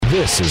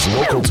This is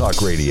Local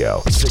Talk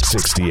Radio,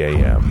 660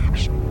 AM.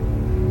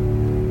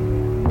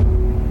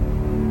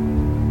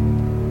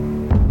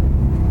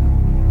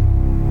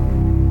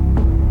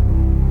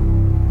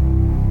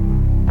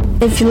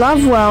 If you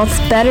love wealth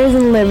better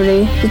than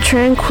liberty, the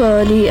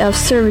tranquility of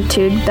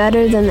servitude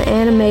better than the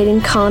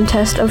animating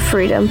contest of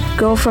freedom,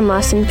 go from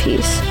us in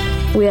peace.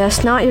 We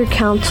ask not your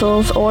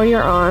counsels or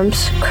your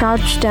arms.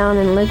 Crouch down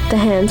and lick the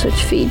hands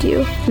which feed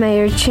you. May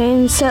your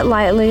chains set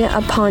lightly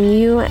upon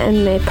you,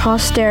 and may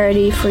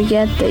posterity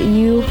forget that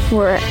you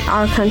were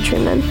our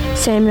countrymen.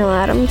 Samuel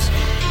Adams.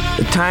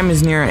 The time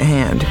is near at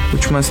hand,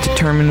 which must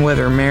determine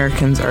whether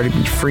Americans are to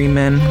be free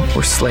men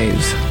or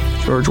slaves.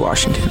 George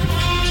Washington.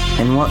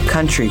 And what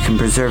country can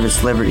preserve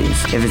its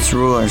liberties if its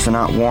rulers are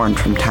not warned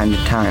from time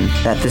to time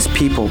that this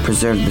people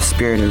preserve the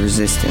spirit of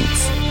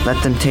resistance?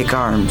 Let them take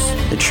arms.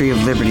 The tree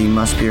of liberty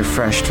must be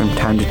refreshed from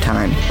time to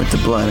time with the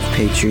blood of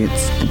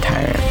patriots and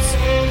tyrants.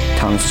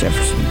 Thomas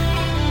Jefferson.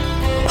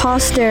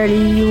 Posterity,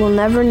 you will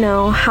never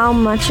know how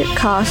much it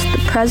cost the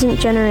present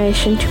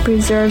generation to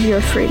preserve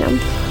your freedom.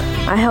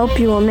 I hope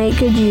you will make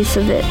good use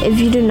of it. If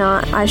you do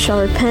not, I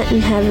shall repent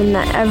in heaven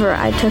that ever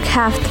I took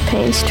half the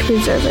pains to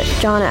preserve it.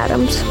 John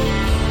Adams.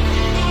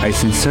 I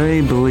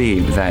sincerely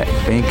believe that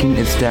banking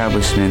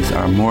establishments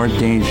are more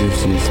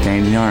dangerous than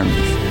standing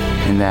armies,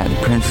 and that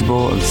the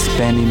principle of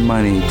spending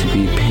money to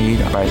be paid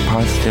by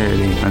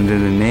posterity under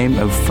the name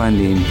of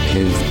funding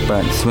is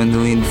but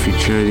swindling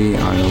futurity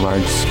on a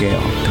large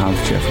scale.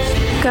 Thomas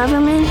Jefferson.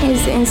 Government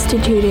is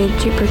instituted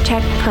to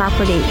protect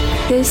property,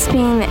 this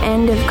being the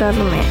end of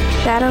government.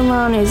 That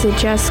alone is a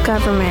just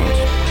government,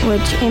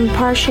 which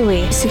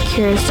impartially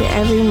secures to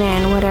every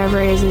man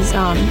whatever is his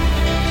own.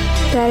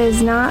 That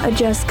is not a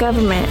just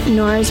government,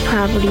 nor is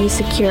property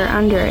secure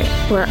under it,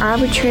 where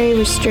arbitrary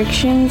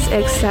restrictions,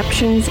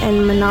 exceptions,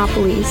 and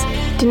monopolies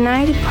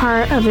deny to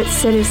part of its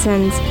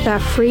citizens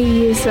that free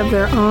use of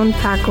their own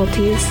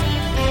faculties.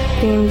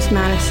 James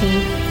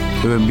Madison.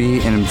 It would be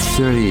an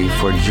absurdity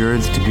for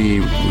jurors to be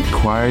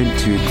required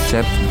to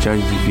accept the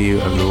judge's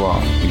view of the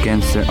law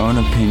against their own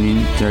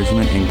opinion,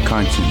 judgment, and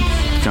conscience.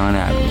 John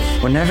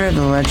Adams. Whenever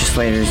the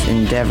legislators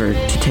endeavored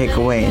to take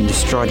away and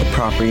destroy the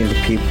property of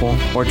the people,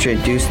 or to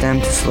reduce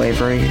them to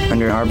slavery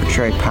under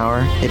arbitrary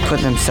power, they put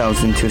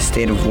themselves into a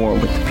state of war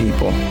with the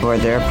people, who are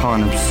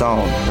thereupon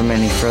absolved from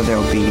any further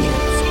obedience,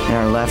 and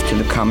are left to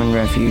the common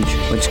refuge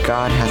which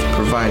God hath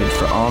provided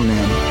for all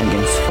men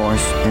against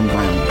force and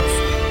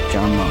violence.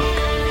 John Locke.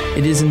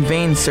 It is in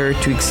vain, sir,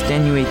 to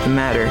extenuate the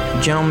matter.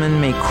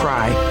 Gentlemen may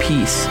cry,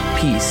 peace,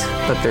 peace,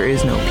 but there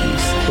is no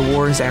peace. The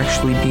war has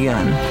actually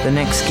begun. The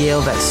next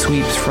gale that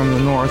sweeps from the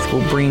north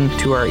will bring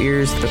to our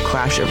ears the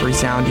clash of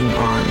resounding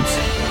arms.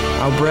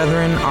 Our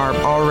brethren are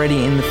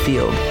already in the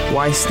field.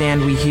 Why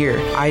stand we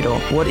here, idle?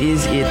 What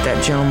is it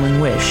that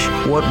gentlemen wish?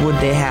 What would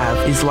they have?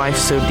 Is life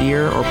so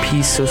dear, or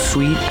peace so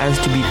sweet, as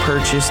to be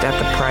purchased at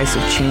the price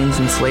of chains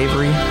and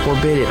slavery?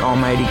 Forbid it,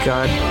 Almighty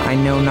God. I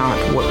know not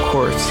what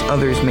course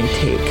others may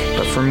take,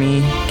 but for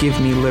me, give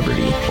me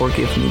liberty, or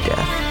give me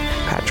death.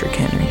 Patrick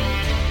Henry.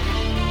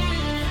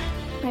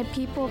 My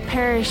people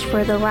perish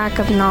for the lack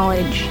of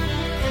knowledge.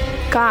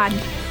 God.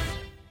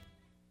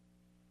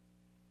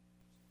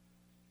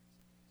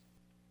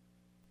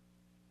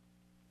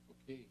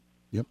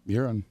 Yep,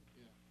 you're on.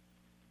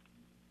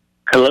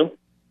 Hello?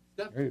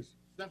 Hey.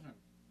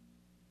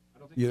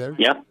 You there?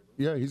 Yeah.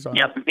 Yeah, he's on.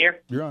 Yep, I'm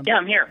here. You're on. Yeah,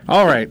 I'm here.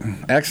 All right.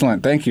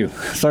 Excellent. Thank you.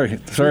 Sorry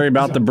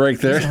about the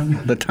break there.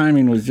 The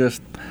timing was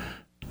just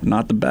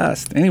not the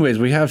best. Anyways,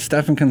 we have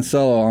Stephan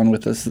Kinsella on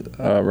with us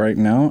right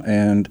now,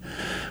 and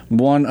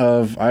one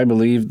of, I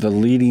believe, the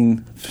leading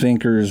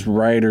thinkers,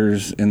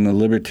 writers in the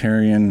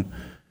libertarian,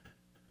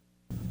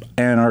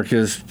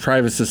 anarchist,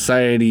 private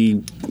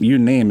society, you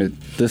name it,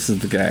 this is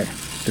the guy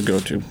to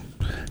go to.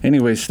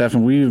 Anyway,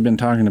 Stephan, we've been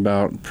talking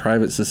about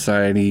private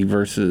society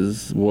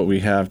versus what we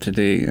have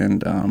today,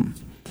 and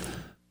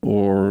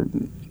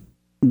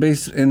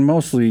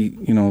mostly,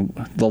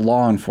 the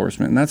law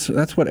enforcement. And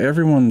that's what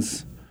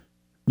everyone's,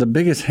 the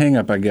biggest hang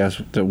up, I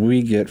guess, that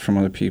we get from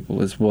other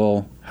people is,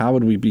 well, how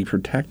would we be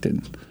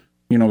protected?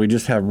 We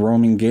just have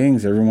roaming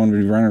gangs. Everyone would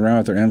be running around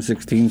with their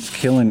M16s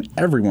killing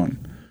everyone,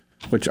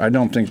 which I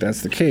don't think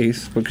that's the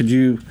case. But could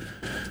you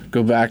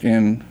go back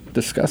and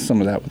discuss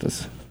some of that with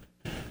us?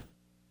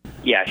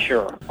 Yeah,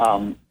 sure.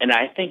 And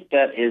I think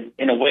that is,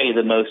 in a way,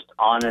 the most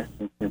honest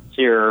and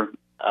sincere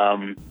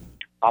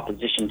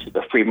opposition to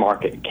the free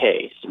market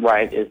case,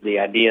 right, is the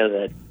idea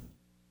that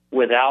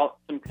without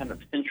some kind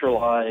of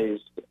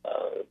centralized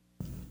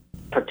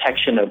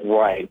protection of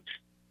rights,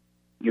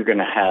 you're going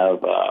to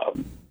have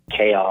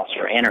chaos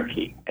or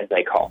anarchy, as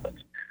they call it.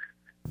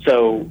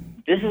 So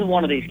this is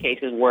one of these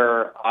cases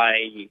where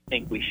I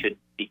think we should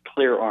be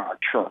clear on our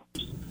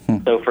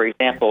terms. So, for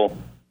example,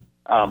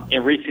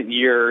 in recent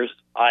years,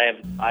 I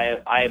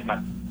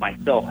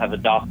myself have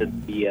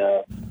adopted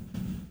the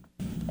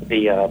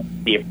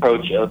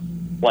approach of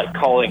like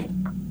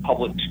calling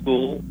public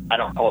school. I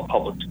don't call it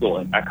public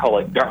schooling. I call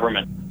it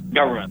government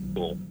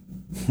school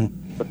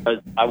because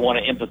I want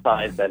to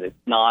emphasize that it's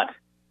not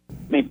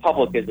mean,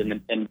 public is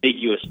an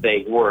ambiguous,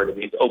 vague word. It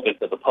means open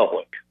to the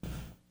public,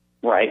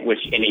 right? Which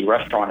any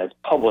restaurant is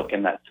public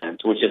in that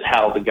sense, which is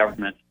how the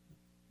government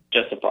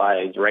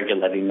justifies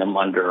regulating them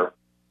under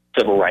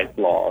civil rights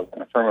laws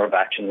and affirmative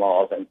action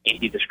laws and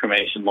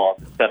anti-discrimination laws,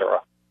 et cetera,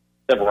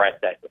 Civil Rights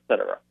Act, et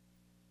cetera.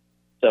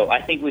 So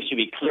I think we should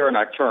be clear in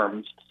our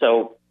terms.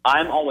 So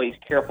I'm always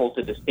careful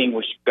to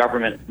distinguish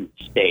government from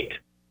state.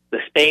 The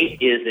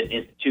state is an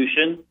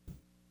institution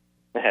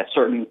that has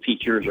certain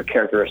features or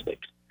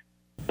characteristics.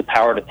 The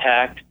power to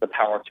tax, the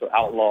power to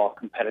outlaw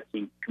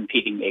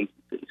competing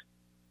agencies.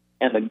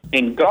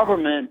 And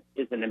government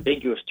is an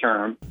ambiguous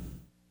term,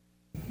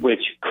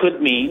 which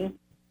could mean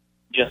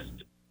just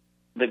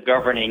the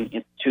governing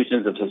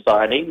institutions of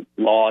society,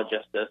 law,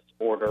 justice,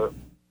 order,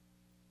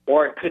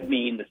 or it could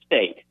mean the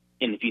state.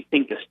 And if you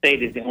think the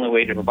state is the only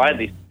way to provide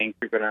these things,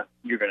 you're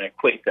gonna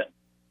equate them.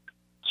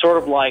 Sort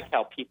of like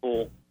how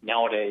people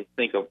nowadays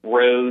think of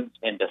roads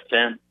and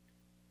defense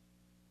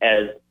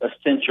as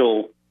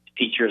essential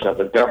features of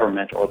the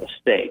government or the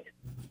state,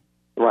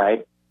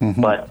 right?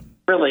 Mm-hmm. But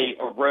really,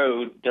 a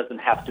road doesn't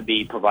have to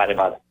be provided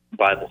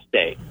by the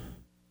state.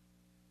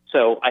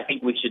 So I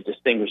think we should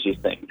distinguish these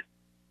things.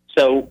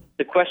 So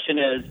the question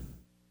is,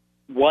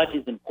 what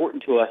is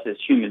important to us as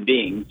human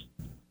beings,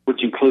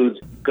 which includes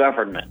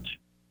government,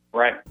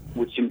 right?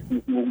 Which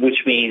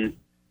means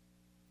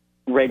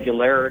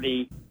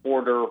regularity,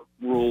 order,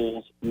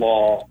 rules,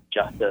 law,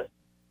 justice.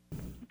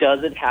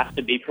 Does it have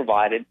to be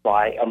provided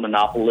by a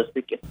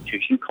monopolistic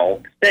institution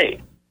called the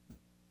state?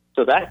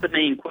 So that's the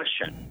main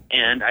question.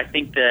 And I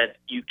think that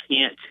you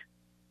can't,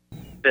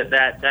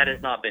 that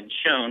has not been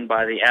shown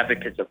by the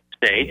advocates of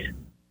the state.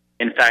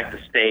 In fact, the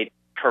state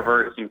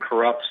perverts and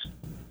corrupts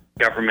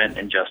government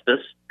and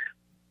justice.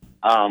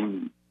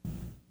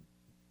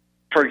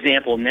 For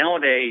example,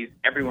 nowadays,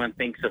 everyone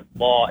thinks of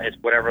law as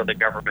whatever the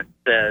government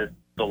says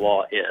the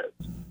law is.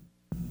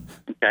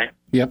 Okay?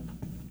 Yep.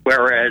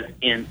 Whereas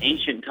in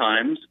ancient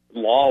times,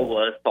 law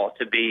was thought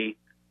to be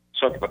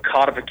sort of a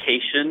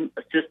codification,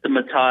 a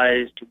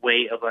systematized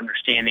way of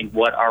understanding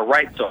what our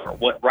rights are,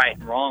 what right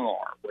and wrong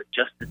are, what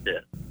justice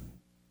is.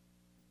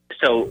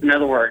 So, in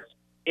other words,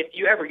 if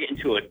you ever get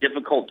into a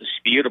difficult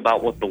dispute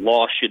about what the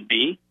law should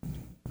be,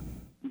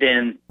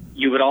 then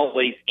you would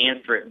always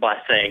answer it by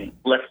saying,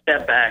 let's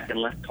step back and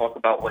let's talk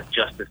about what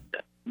justice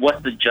is.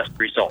 What's the just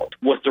result?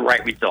 What's the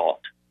right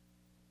result?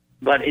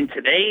 But in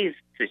today's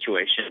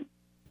situation,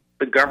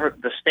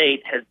 the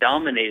state has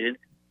dominated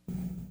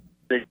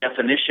the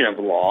definition of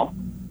law.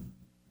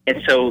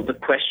 And so the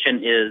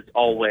question is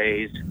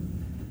always,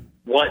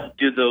 what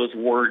do those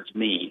words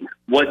mean?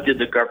 What did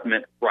the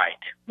government write?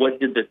 What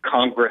did the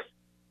Congress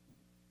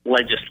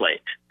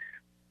legislate?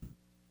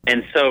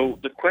 And so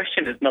the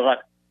question is not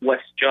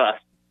what's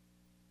just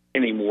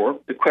anymore.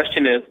 The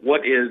question is,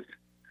 what's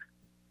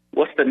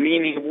the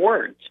meaning of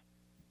words?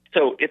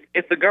 So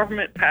if the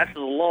government passes a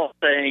law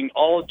saying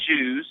all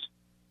Jews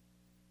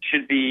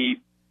should be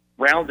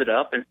rounded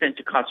up and sent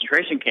to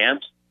concentration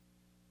camps,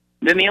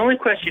 then the only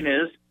question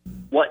is,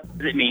 what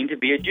does it mean to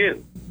be a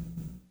Jew?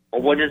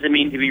 Or what does it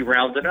mean to be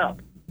rounded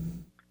up?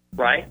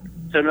 Right?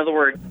 So in other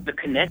words, the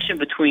connection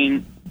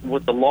between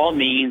what the law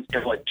means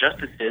and what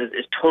justice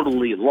is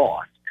totally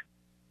lost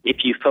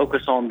if you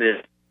focus on this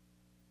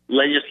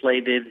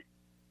legislated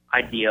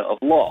idea of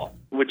law,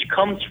 which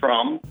comes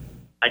from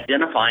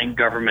identifying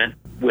government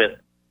with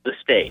the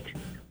state.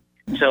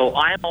 So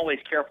I am always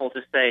careful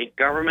to say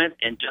government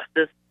and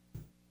justice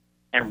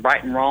and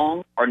right and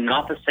wrong are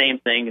not the same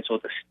thing as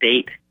what the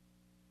state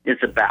is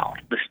about.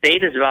 The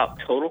state is about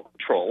total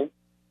control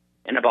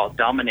and about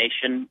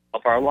domination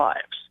of our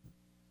lives.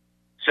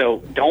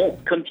 So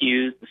don't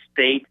confuse the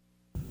state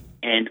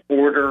and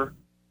order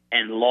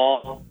and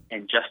law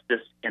and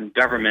justice and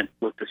government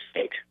with the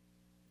state.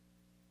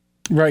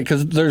 Right,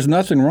 because there's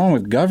nothing wrong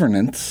with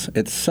governance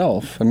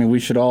itself. I mean, we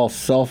should all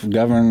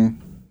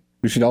self-govern.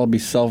 We should all be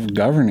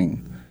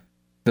self-governing.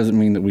 Doesn't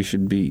mean that we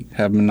should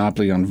have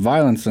monopoly on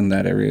violence in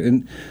that area.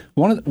 And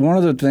one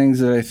of the things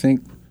that I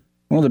think,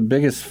 one of the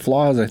biggest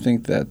flaws I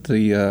think that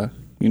the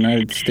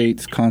United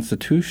States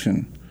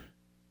Constitution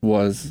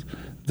was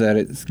that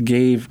it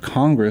gave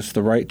Congress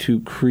the right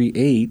to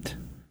create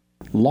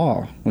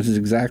law, which is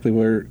exactly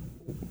where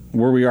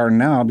we are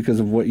now because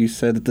of what you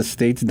said that the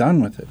state's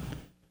done with it.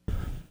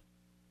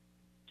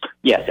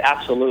 Yes,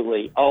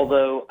 absolutely.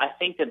 Although I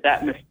think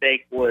that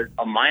mistake was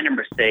a minor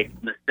mistake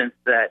in the sense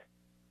that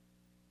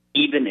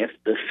even if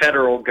the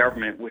federal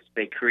government, which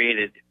they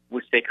created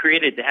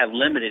to have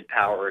limited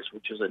powers,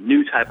 which was a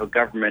new type of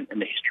government in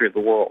the history of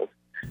the world,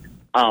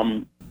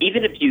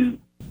 even if you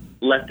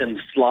let them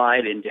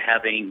slide into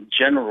having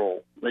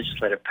general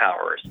legislative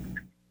powers,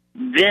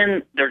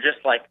 then they're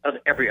just like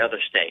every other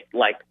state,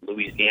 like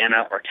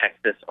Louisiana or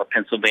Texas or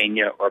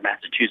Pennsylvania or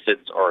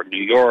Massachusetts or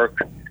New York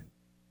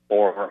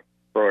or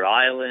Rhode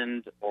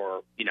Island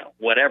or,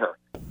 whatever.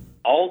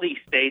 All these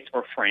states,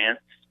 or France,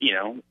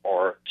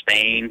 or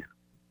Spain,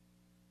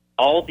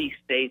 all these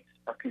states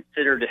are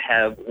considered to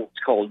have what's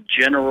called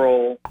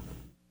general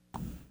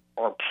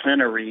or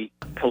plenary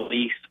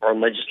police or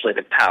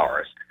legislative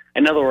powers.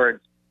 In other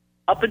words,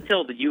 up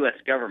until the U.S.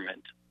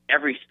 government,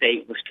 every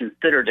state was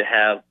considered to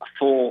have a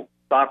full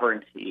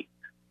sovereignty,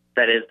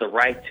 that is, the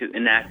right to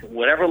enact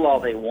whatever law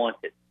they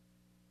wanted,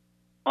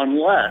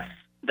 unless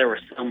there was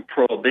some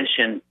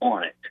prohibition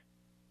on it.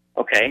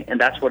 Okay? And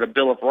that's what a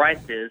Bill of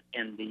Rights is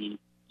in the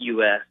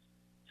U.S.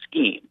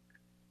 scheme.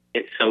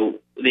 So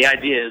the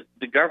idea is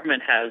the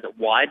government has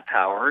wide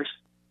powers,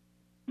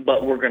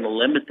 but we're going to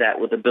limit that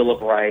with a Bill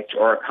of Rights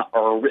or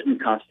a written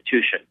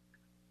constitution,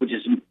 which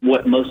is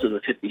what most of the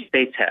 50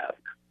 states have.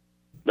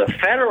 The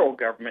federal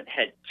government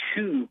had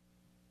 2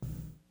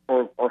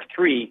 or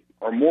 3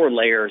 or more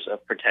layers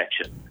of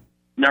protection.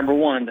 Number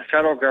one, the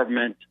federal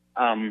government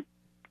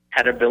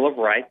had a Bill of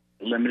Rights,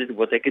 limited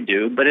what they could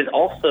do, but it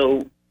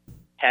also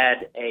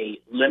had a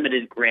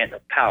limited grant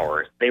of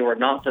powers. They were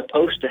not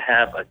supposed to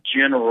have a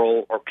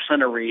general or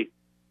plenary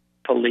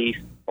police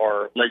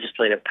or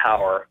legislative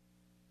power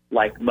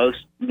like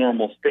most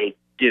normal states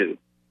do,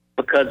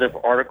 because of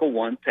Article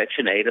 1,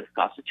 Section 8 of the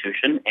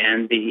Constitution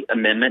and the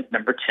Amendment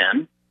Number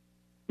 10,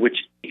 which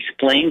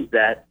explains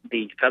that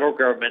the federal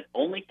government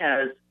only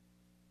has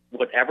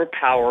whatever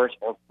powers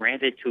are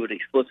granted to it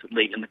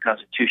explicitly in the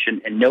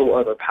Constitution and no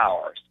other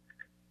powers.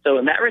 So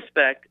in that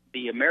respect,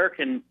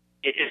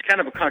 it's kind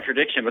of a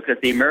contradiction, because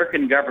the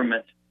American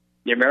government,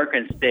 the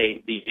American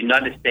state, the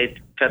United States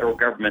federal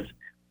government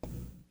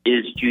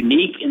is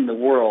unique in the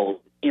world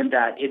in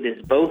that it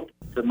is both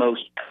the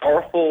most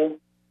powerful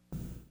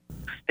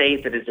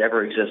state that has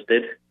ever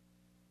existed,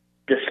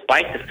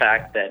 despite the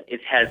fact that it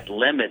has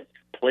limits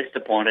placed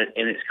upon it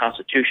in its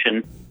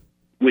Constitution,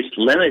 which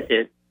limit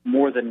it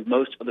more than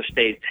most other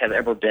states have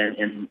ever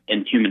been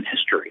in human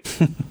history.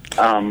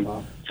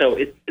 So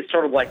it's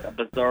sort of like a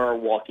bizarre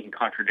walking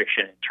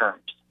contradiction in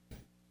terms.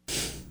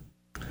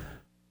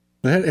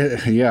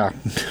 Yeah,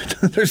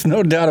 there's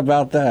no doubt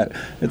about that.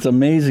 It's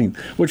amazing,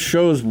 which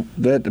shows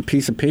that a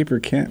piece of paper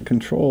can't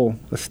control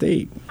a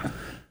state,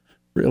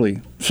 really.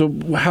 So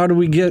how do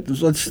we get?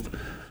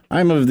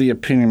 I'm of the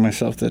opinion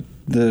myself that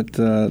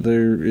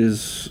there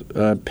is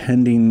a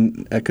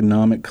pending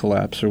economic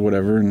collapse or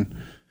whatever, and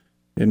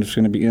it's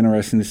going to be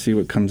interesting to see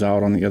what comes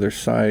out on the other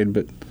side.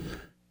 But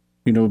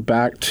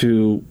back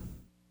to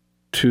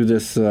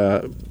this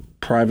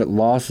private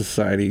law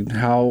society,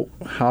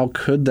 how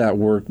could that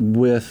work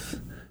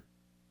with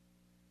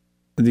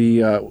the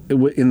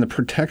in the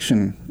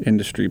protection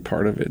industry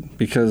part of it?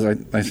 Because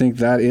I think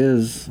that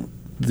is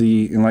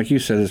and like you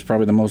said, is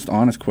probably the most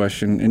honest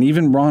question. And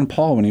even Ron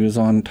Paul, when he was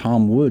on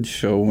Tom Woods'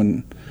 show,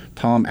 when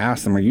Tom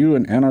asked him, "Are you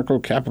an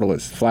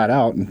anarcho-capitalist?" flat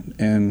out,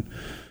 and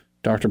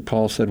Dr.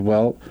 Paul said,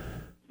 "Well,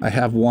 I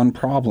have one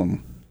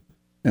problem,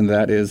 and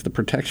that is the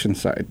protection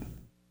side."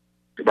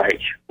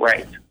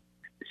 Right.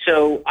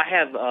 So I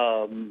have,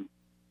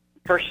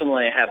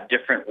 personally, I have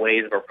different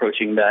ways of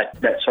approaching that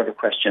sort of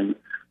question.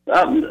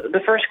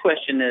 The first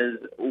question is,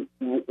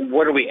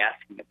 what are we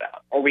asking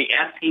about? Are we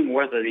asking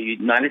whether the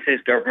United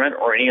States government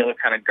or any other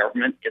kind of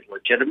government is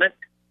legitimate?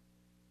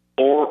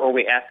 Or are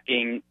we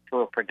asking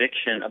for a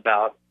prediction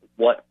about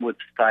what would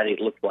society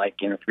look like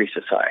in a free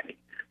society?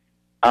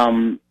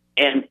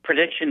 And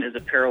prediction is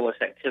a perilous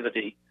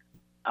activity.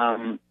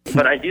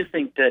 But I do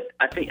think that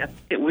I think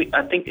that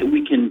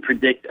we can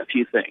predict a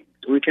few things.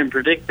 We can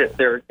predict that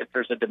if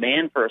there's a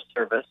demand for a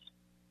service,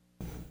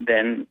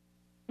 then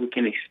we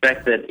can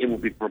expect that it will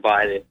be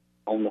provided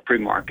on the free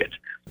market.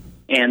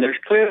 And there's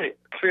clearly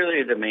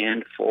a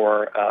demand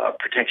for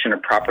protection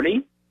of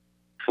property,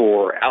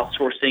 for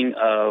outsourcing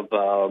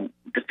of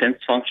defense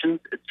functions,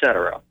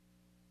 etc.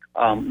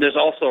 There's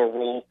also a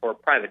role for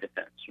private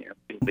defense,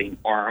 people being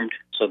armed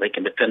so they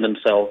can defend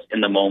themselves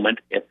in the moment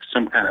if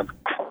some kind of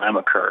crime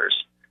occurs.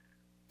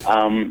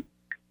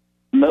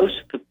 Most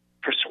of the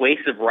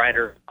persuasive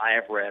writers I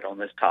have read on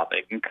this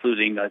topic,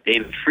 including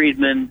David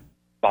Friedman,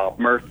 Bob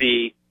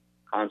Murphy,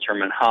 Hans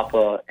Hermann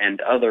Hoppe,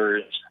 and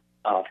others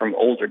from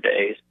older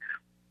days,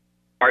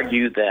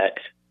 argue that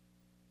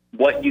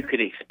what you could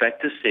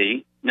expect to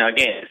see, now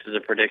again, this is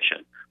a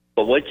prediction,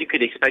 but what you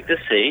could expect to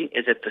see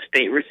is if the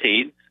state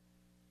recedes,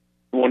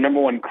 well, number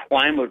one,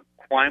 crime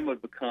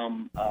would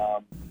become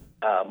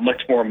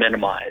much more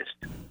minimized.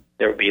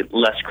 There would be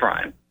less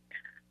crime,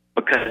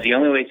 because the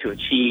only way to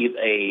achieve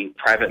a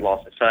private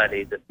law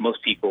society that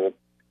most people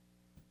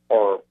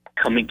are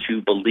coming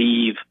to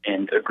believe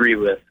and agree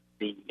with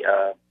the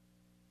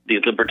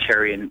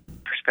libertarian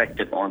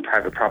perspective on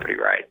private property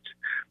rights.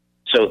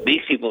 So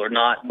these people are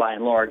not, by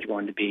and large,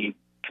 going to be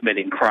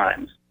committing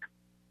crimes.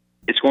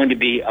 It's going to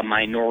be a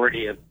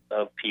minority of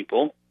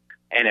people.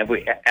 And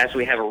as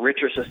we have a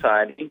richer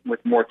society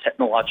with more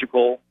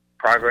technological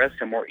progress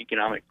and more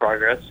economic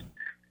progress,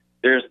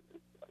 there's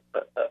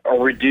a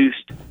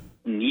reduced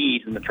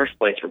need in the first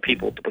place for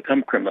people to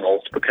become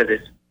criminals, because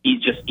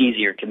it's just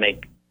easier to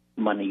make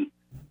money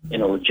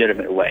in a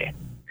legitimate way.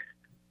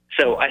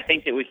 So I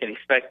think that we can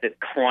expect that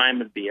crime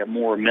would be a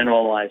more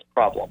minimalized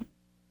problem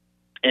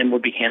and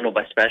would be handled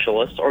by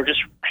specialists or just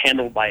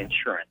handled by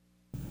insurance.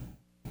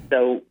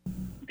 So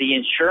the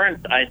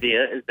insurance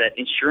idea is that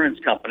insurance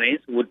companies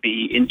would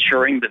be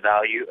insuring the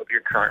value of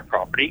your current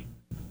property,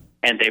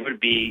 and they would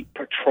be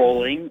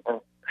patrolling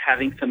or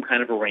having some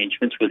kind of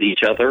arrangements with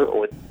each other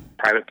or with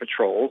private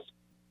patrols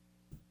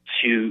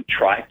to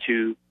try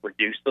to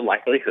reduce the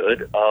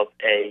likelihood of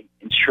a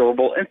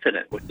insurable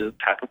incident, which is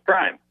a type of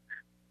crime.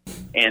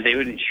 And they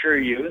would insure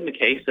you in the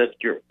case of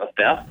a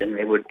theft, and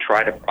they would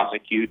try to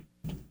prosecute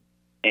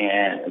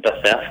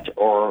the theft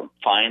or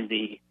find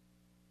the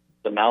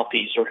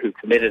malfeasor who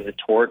committed the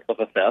tort of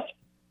a theft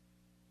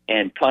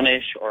and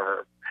punish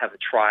or have a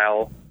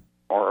trial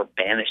or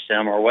banish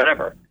them or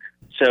whatever.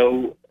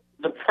 So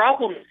the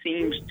problem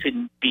seems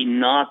to be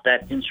not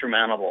that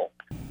insurmountable.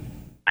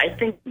 I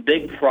think the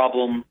big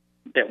problem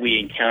that we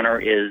encounter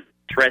is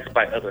threats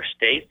by other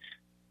states.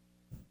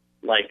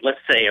 Like, let's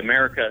say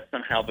America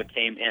somehow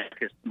became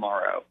anarchist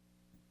tomorrow.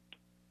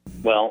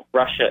 Well,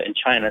 Russia and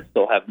China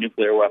still have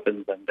nuclear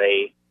weapons, and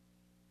they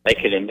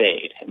could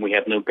invade, and we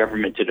have no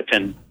government to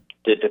defend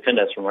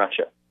us from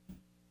Russia.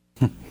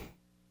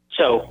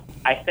 So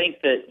I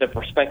think that the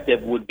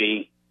perspective would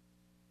be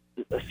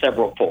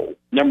several-fold.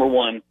 Number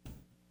one,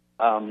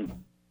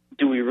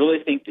 do we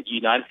really think that the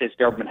United States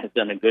government has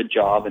done a good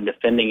job in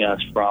defending us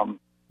from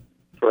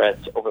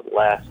threats over the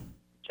last,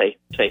 say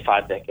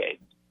 5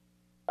 decades?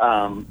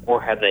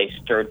 Or have they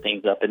stirred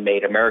things up and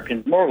made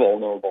Americans more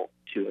vulnerable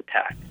to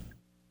attack?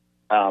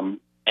 And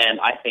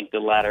I think the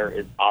latter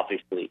is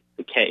obviously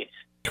the case.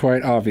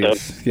 Quite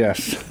obvious,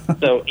 yes.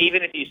 So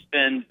even if you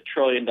spend $1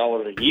 trillion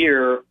a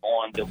year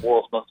on the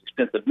world's most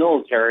expensive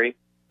military,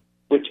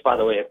 which, by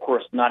the way, of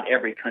course, not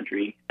every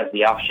country has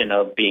the option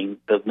of being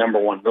the number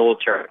one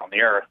military on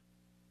the earth.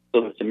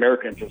 So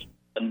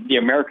the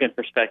American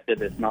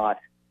perspective is not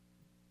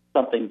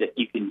something that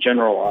you can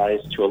generalize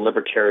to a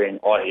libertarian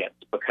audience,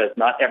 because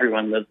not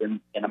everyone lives in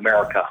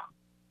America.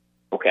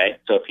 Okay?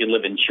 So if you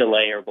live in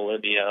Chile or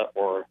Bolivia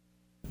or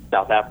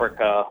South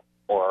Africa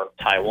or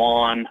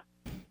Taiwan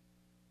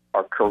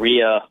or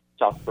Korea,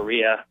 South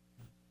Korea,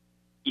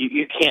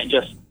 you can't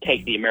just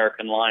take the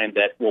American line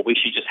that, well, we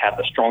should just have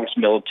the strongest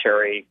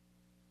military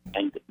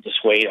and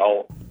dissuade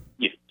all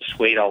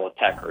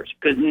attackers,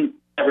 because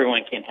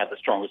everyone can't have the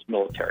strongest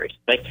military.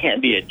 That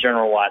can't be a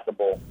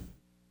generalizable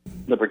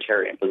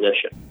libertarian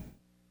position.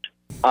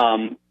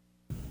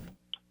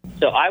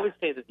 So I would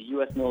say that the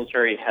U.S.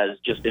 military has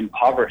just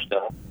impoverished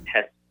us,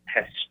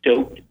 has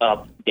stoked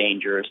up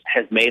dangers,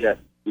 has made us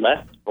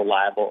less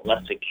reliable,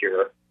 less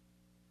secure.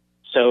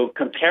 So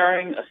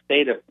comparing a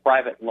state of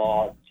private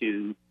law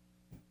to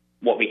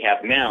what we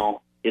have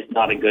now is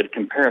not a good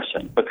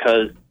comparison,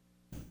 because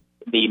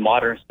the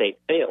modern state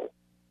failed,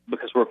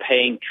 because we're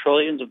paying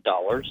trillions of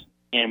dollars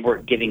and we're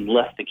getting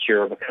less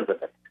secure because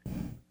of it.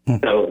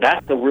 So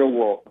that's the real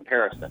world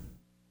comparison.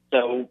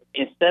 So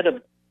instead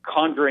of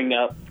conjuring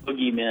up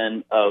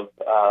boogeymen of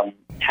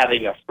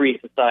having a free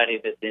society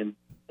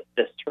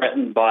that's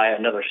threatened by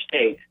another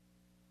state,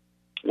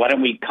 why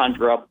don't we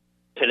conjure up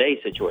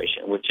today's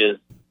situation, which is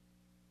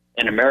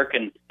an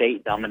American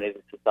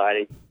state-dominated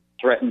society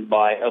threatened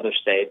by other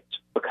states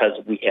because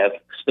we have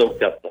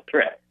stoked up the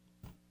threat.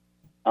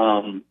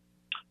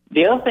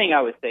 The other thing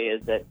I would say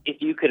is that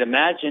if you could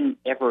imagine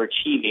ever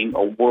achieving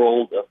a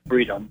world of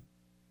freedom,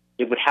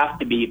 it would have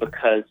to be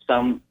because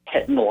some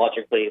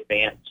technologically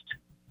advanced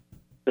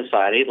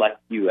society like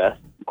the U.S.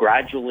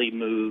 gradually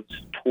moves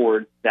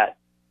towards that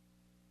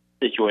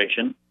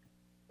situation.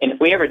 And if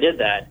we ever did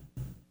that,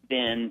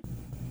 then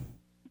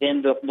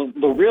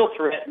the real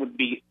threat would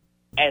be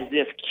as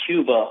if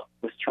Cuba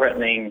was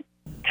threatening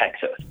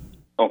Texas,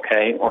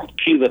 okay, or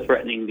Cuba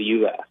threatening the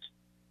U.S.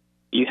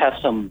 You have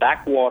some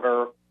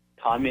backwater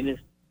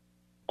communist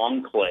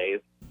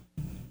enclave,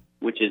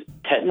 which is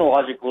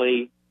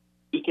technologically,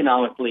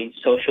 economically,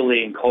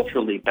 socially, and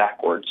culturally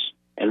backwards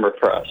and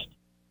repressed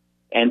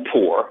and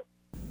poor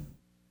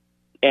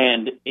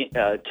and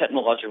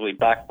technologically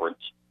backwards,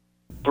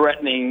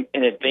 threatening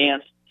an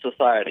advanced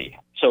society.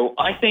 So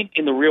I think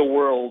in the real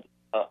world,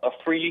 if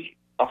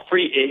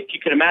you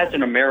could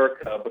imagine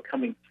America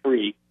becoming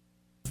free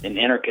and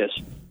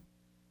anarchist,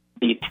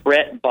 the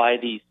threat by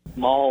these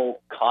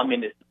small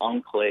communist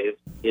enclaves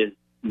is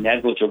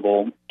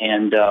negligible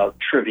and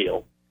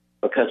trivial,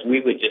 because we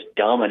would just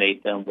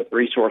dominate them with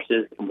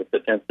resources and with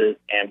defenses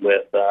and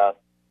with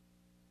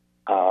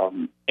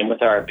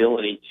our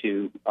ability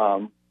to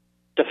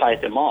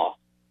fight them off.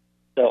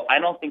 So I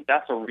don't think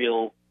that's a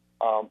real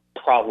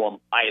problem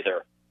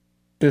either.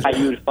 How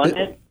you would fund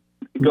it?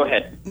 Go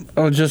ahead.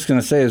 I was just going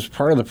to say, as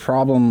part of the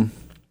problem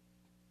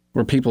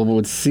where people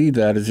would see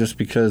that is just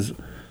because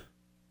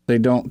they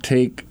don't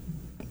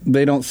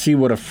see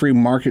what a free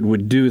market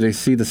would do. They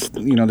see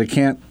they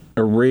can't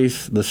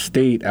erase the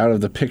state out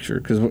of the picture,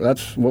 because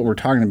that's what we're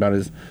talking about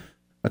is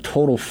a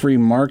total free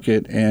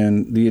market,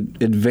 and the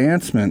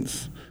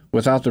advancements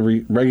without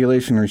the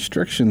regulation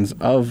restrictions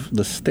of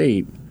the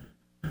state,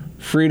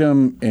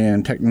 freedom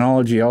and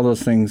technology, all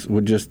those things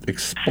would just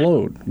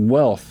explode.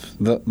 Wealth,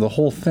 the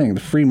whole thing,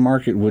 the free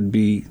market would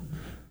be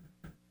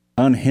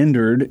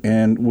unhindered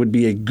and would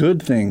be a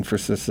good thing for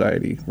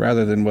society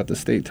rather than what the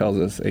state tells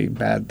us a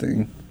bad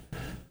thing.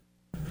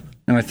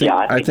 And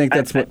I think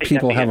that's what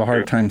people have a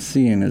hard time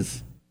seeing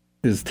is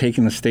is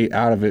taking the state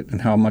out of it,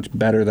 and how much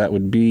better that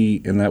would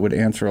be, and that would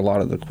answer a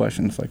lot of the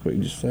questions like what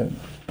you just said.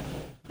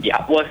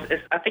 Yeah, well,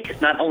 I think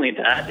it's not only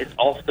that, it's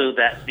also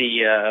that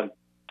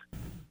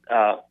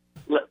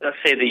let's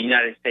say the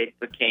United States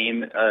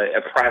became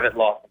a private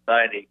law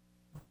society.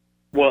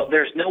 Well,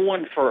 there's no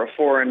one for a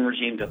foreign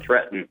regime to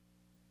threaten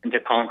and to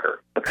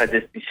conquer because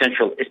it's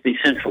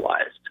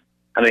decentralized.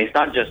 I mean, it's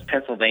not just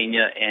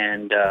Pennsylvania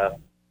and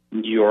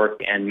New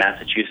York and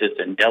Massachusetts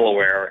and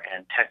Delaware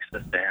and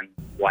Texas and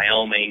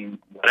Wyoming,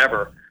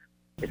 whatever.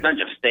 It's not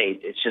just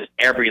states. It's just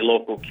every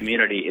local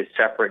community is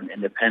separate and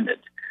independent.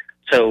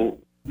 So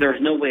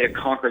there's no way to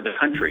conquer the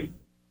country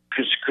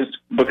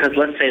because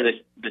let's say that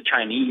the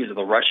Chinese or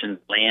the Russians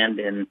land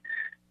in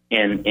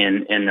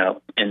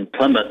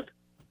Plymouth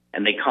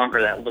and they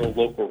conquer that little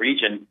local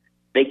region.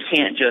 They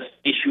can't just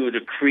issue a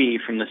decree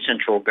from the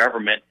central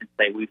government and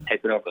say we've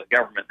taken over the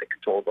government that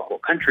controls the whole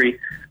country,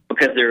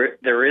 because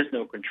there is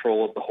no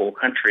control of the whole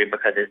country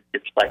because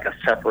it's like a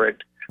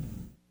separate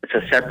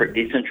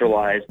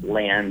decentralized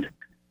land.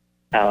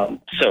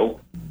 So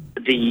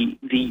the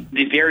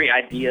very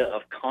idea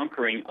of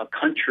conquering a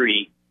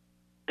country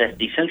that's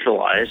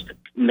decentralized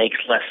makes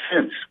less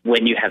sense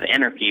when you have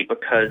anarchy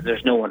because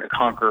there's no one to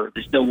conquer,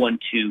 there's no one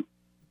to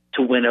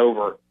win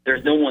over.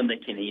 There's no one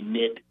that can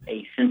emit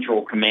a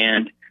central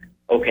command,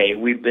 okay,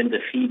 we've been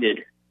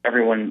defeated,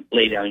 everyone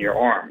lay down your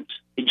arms.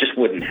 It just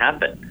wouldn't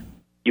happen.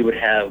 You would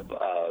have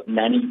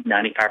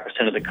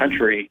 95% of the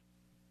country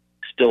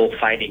still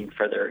fighting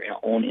for their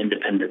own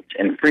independence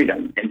and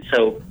freedom. And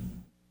so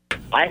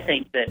I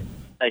think that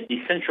a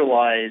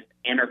decentralized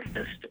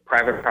anarchist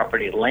private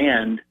property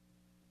land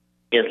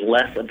is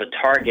less of a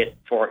target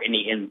for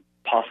any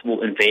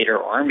possible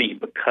invader army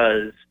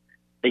because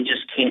they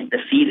just can't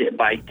defeat it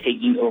by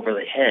taking over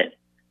the head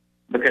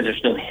because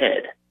there's no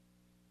head.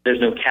 There's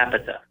no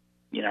capita,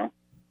 you know?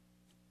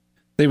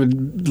 They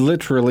would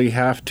literally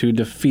have to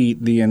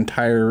defeat the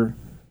entire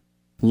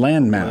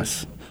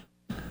landmass.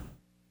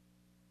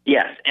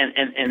 Yes, and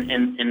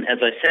as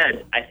I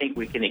said, I think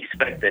we can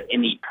expect that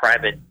any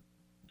private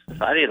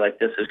society like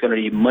this is going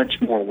to be much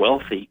more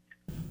wealthy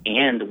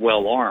and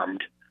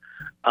well-armed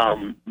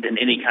than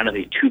any kind of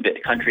a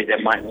two-bit country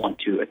that might want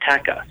to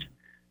attack us.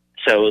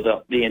 So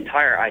the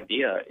entire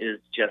idea is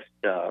just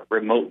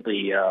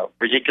remotely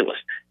ridiculous.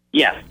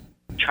 Yes,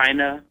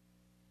 China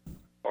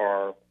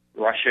or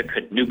Russia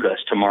could nuke us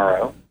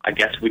tomorrow. I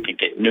guess we could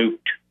get nuked,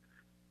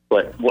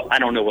 but I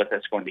don't know what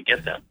that's going to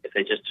get them. If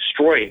they just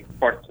destroy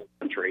parts of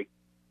the country,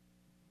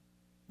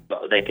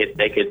 they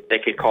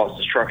could cause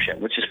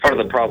destruction, which is part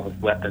of the problem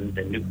with weapons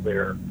and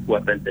nuclear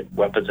weapons and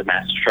weapons of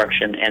mass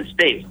destruction and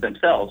states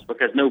themselves,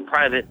 because no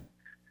private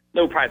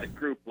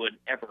group would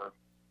ever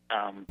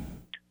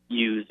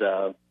use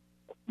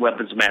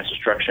weapons of mass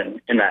destruction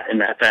in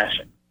that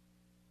fashion.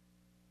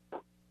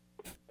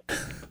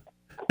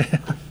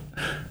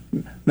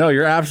 No,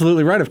 you're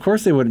absolutely right. Of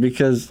course they would,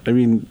 because I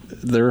mean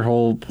their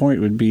whole point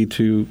would be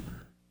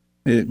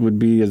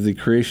as the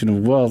creation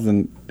of wealth,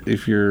 and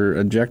if your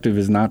objective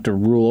is not to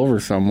rule over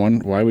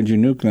someone, why would you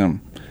nuke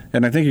them?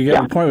 And I think you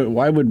get the point.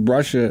 Why would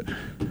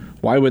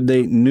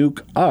they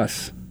nuke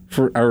us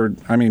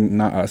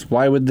not us?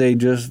 Why would they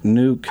just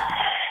nuke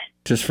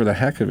just for the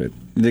heck of it?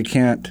 You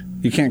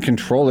can't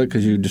control it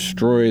because you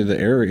destroy the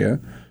area.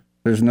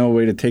 There's no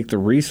way to take the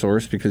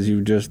resource because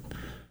you just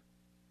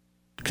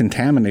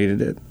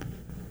contaminated it.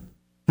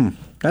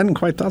 I hadn't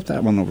quite thought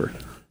that one over.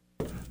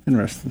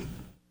 Interesting.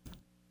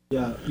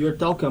 Yeah, you're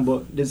talking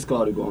about, this is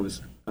Claudio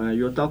Gomes.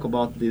 You're talking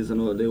about this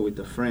another day with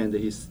a friend.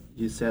 He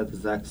said the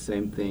exact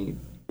same thing.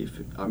 If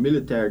our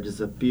military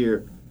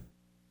disappear,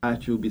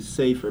 it will be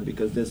safer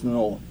because there's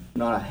not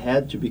a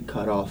head to be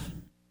cut off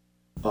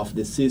of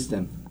the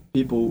system.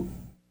 People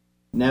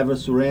never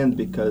surrender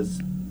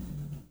because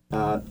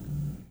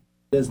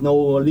there's no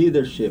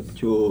leadership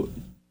to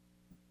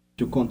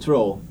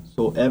control.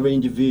 So every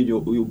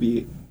individual will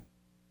be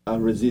a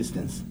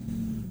resistance.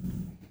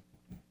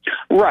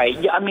 Right.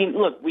 Yeah. I mean,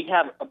 look, we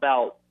have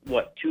about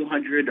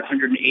 200,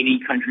 180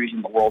 countries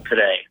in the world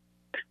today.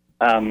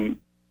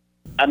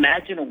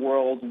 Imagine a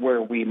world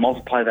where we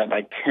multiply that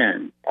by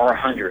 10 or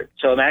 100.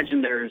 So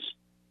imagine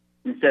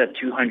instead of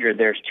 200,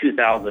 there's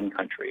 2,000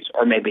 countries,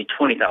 or maybe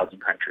 20,000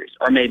 countries,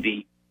 or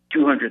maybe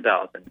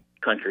 200,000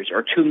 countries,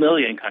 or 2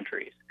 million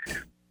countries.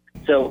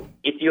 So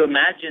if you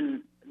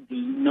imagine the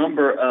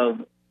number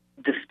of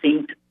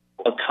distinct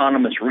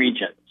autonomous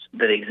regions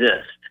that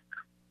exist,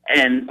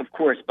 and of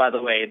course, by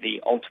the way,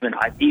 the ultimate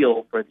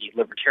ideal for the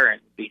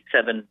libertarians would be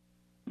 7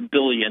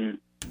 billion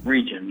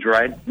regions,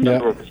 right? In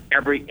other words,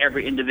 every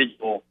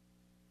individual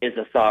is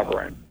a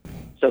sovereign.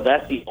 So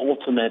that's the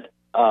ultimate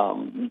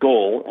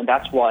goal, and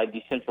that's why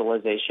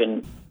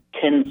decentralization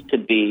tends to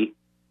be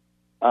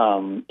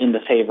in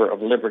the favor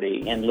of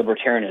liberty and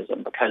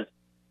libertarianism, because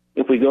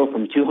if we go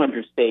from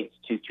 200 states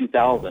to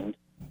 2,000,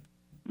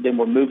 then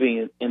we're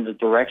moving in the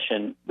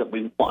direction that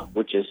we want,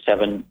 which is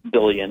 7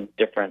 billion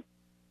different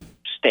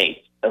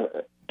states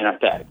in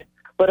effect.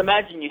 But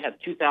imagine you have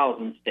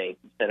 2,000 states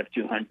instead of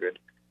 200.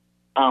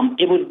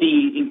 It would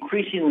be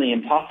increasingly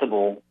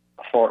impossible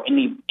for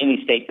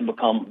any state to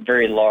become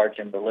very large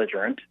and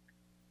belligerent,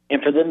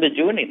 and for them to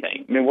do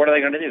anything. I mean, what are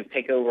they going to do?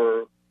 Take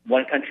over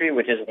one country,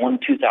 which is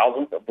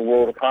 1/2000th of the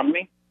world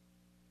economy?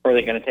 Or are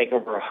they going to take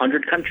over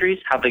 100 countries?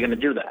 How are they going to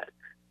do that?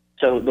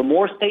 So the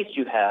more states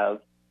you have,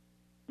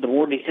 the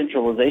more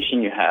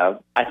decentralization you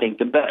have, I think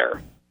the better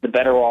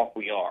off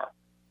we are,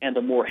 and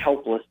the more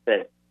helpless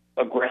that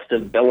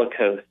aggressive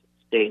bellicose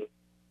states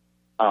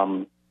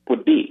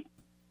would be.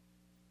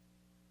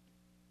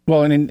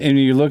 Well, and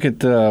you look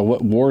at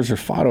what wars are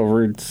fought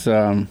over. It's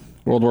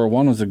World War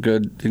I was a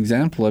good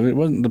example of it. It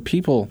wasn't the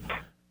people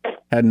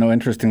had no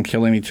interest in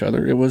killing each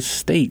other. It was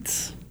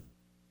states,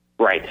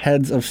 right?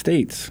 Heads of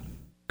states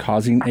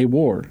causing a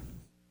war.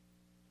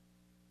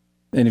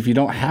 And if you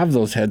don't have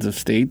those heads of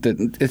state,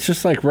 that it's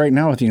just like right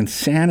now with the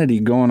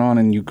insanity going on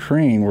in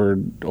Ukraine, where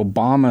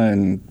Obama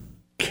and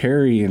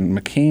Kerry and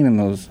McCain and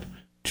those,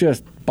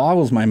 just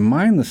boggles my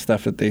mind, the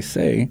stuff that they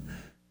say.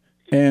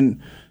 And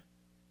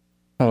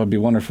it would be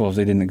wonderful if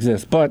they didn't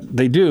exist, but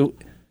they do.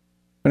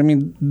 But I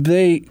mean,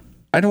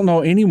 I don't know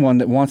anyone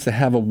that wants to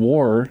have a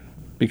war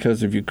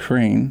because of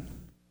Ukraine,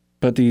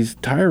 but these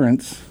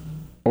tyrants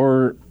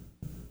are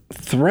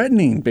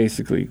threatening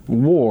basically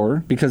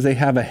war because they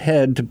have a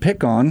head to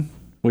pick on,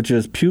 which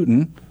is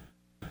Putin.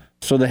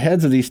 So the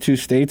heads of these two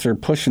states are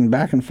pushing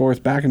back and forth.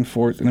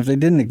 And if they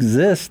didn't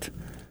exist,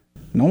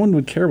 no one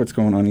would care what's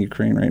going on in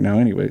Ukraine right now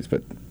anyways.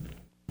 But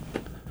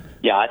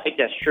yeah, I think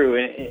that's true.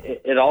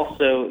 It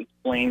also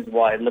explains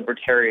why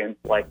libertarians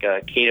like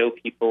Cato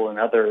people and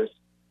others,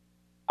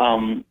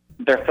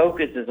 their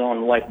focus is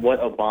on like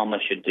what Obama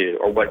should do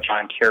or what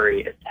John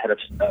Kerry as head of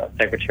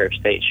Secretary of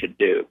State should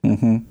do.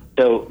 Mm-hmm.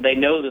 So they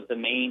know that the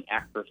main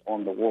actors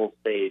on the world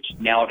stage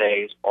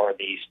nowadays are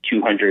these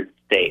 200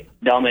 states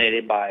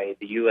dominated by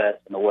the U.S.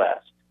 and the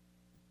West,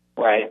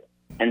 right?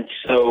 And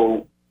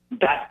so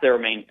that's their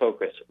main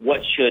focus. What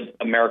should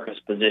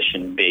America's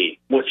position be?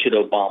 What should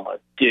Obama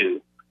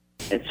do?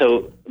 And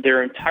so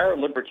their entire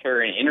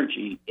libertarian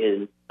energy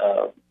is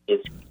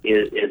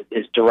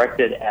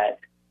directed at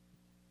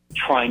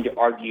trying to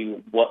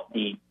argue what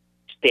the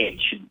state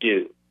should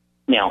do.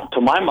 Now, to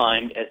my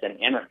mind, as an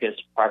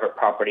anarchist, private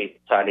property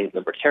society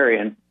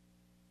libertarian,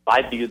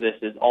 I view this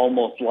as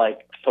almost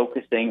like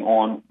focusing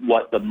on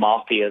what the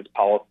mafia's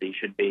policy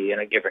should be in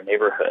a given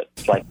neighborhood.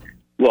 It's like,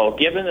 well,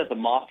 given that the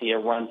mafia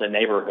runs a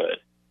neighborhood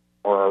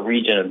or a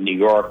region of New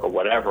York or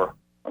whatever,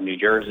 or New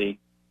Jersey,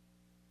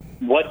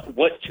 what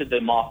should the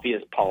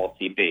mafia's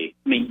policy be?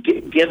 I mean,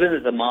 given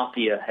that the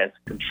mafia has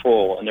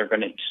control and they're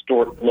going to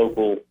extort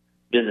local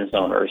business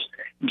owners,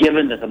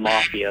 given that the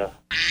mafia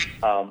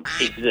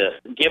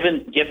exists,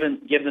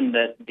 given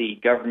that the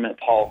government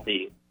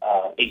policy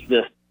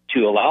exists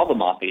to allow the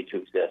mafia to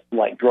exist,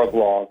 like drug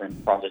laws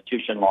and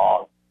prostitution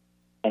laws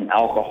and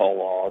alcohol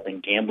laws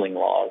and gambling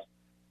laws,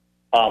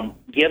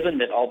 given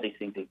that all these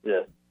things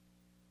exist,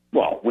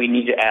 well, we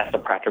need to ask a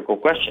practical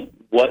question.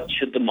 What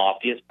should the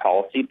mafia's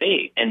policy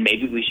be? And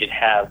maybe we should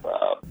have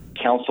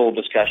council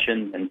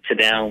discussions and sit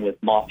down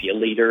with mafia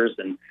leaders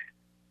and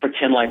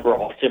pretend like we're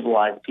all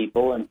civilized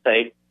people and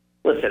say,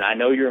 listen, I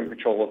know you're in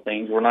control of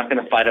things. We're not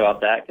going to fight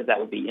about that because that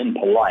would be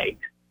impolite.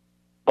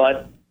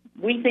 But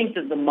we think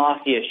that the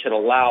mafia should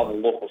allow the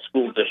local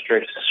school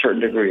districts a certain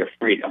degree of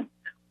freedom.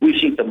 We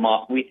think the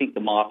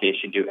mafia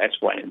should do X,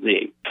 Y, and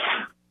Z.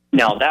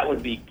 Now, that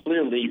would be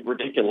clearly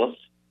ridiculous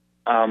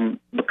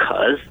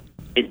because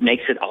it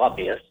makes it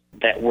obvious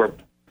that we're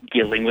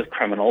dealing with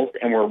criminals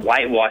and we're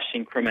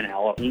whitewashing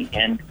criminality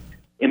and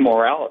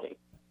immorality.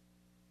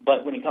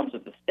 But when it comes to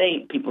the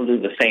state, people do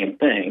the same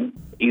thing,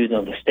 even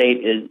though the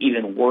state is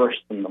even worse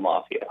than the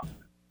mafia.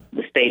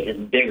 The state is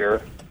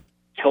bigger,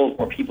 kills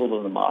more people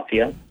than the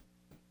mafia,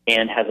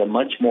 and has a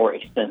much more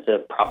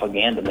extensive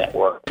propaganda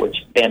network, which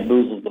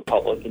bamboozles the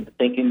public into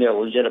thinking they're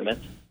legitimate.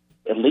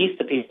 At least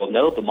the people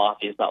know the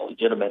mafia is not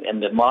legitimate,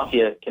 and the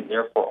mafia can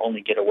therefore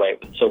only get away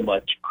with so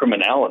much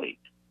criminality.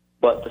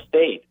 But the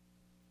state,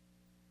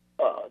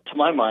 to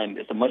my mind,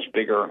 is a much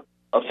bigger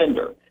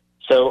offender.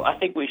 So I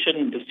think we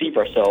shouldn't deceive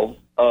ourselves.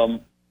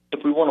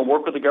 If we want to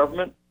work with the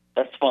government,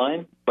 that's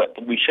fine, but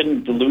we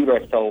shouldn't delude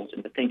ourselves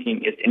into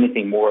thinking it's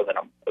anything more than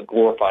a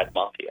glorified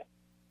mafia.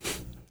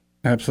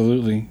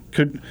 Absolutely.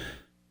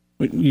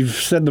 You've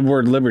said the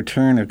word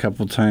libertarian a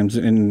couple of times,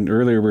 and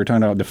earlier we were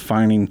talking about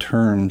defining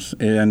terms.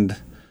 And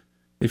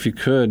if you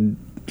could,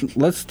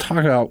 let's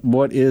talk about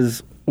what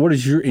is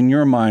in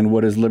your mind,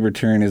 what is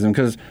libertarianism?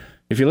 Because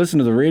if you listen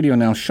to the radio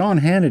now,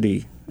 Sean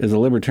Hannity is a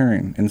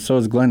libertarian, and so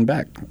is Glenn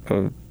Beck.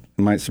 It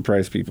might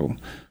surprise people.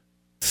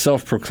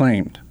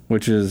 Self-proclaimed,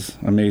 which is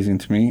amazing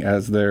to me,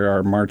 as there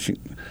are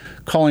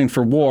calling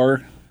for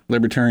war,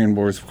 libertarian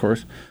wars, of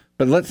course.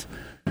 But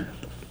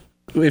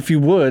if you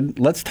would,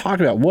 let's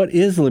talk about what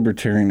is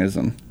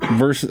libertarianism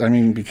versus,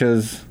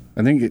 because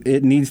I think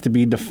it needs to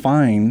be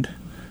defined.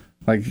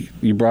 Like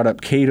you brought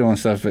up Cato and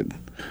stuff.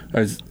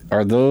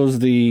 Are those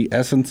the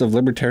essence of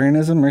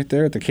libertarianism right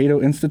there at the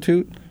Cato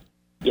Institute?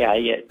 Yeah.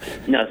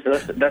 No, so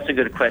that's a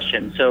good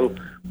question. So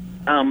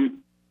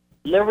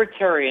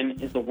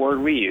libertarian is the word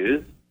we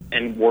use,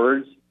 and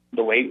words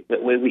the way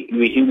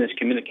we humans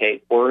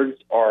communicate, words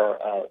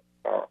are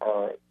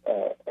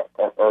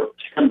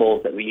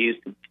symbols that we use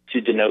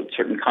to denote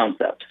certain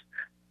concepts.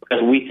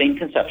 Because we think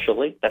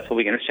conceptually, that's how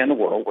we understand the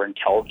world. We're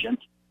intelligent,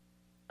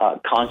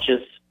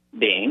 conscious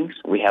beings.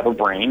 We have a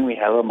brain, we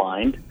have a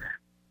mind,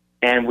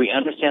 and we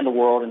understand the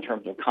world in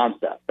terms of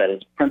concepts. That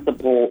is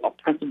a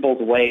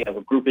principled way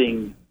of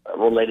grouping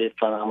related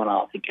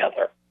phenomena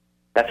together.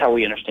 That's how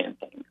we understand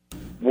things.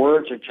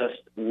 Words are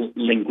just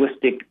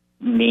linguistic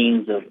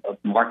means of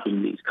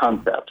marking these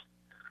concepts.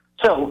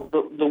 So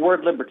the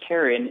word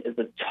libertarian is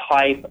a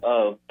type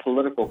of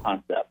political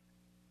concept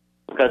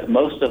because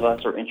most of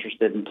us are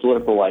interested in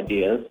political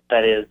ideas.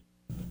 That is,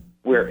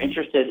 we're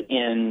interested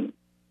in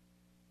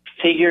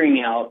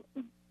figuring out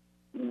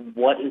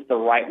what is the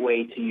right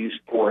way to use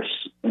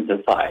force in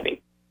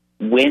society.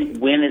 When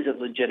is it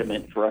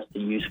legitimate for us to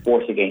use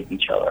force against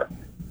each other?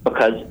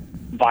 Because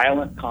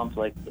violent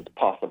conflict is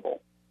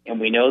possible. And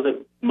we know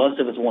that most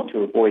of us want to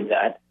avoid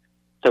that.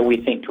 So we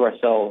think to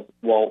ourselves,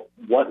 well,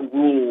 what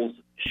rules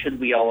should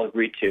we all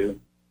agree to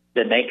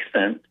that make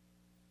sense,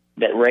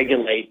 that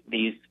regulate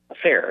these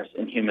affairs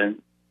in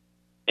human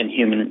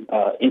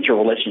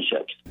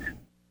interrelationships?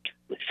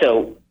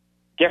 So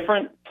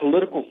different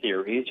political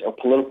theories or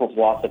political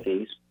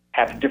philosophies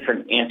have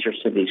different answers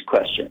to these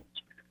questions.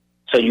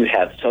 So you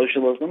have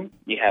socialism,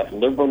 you have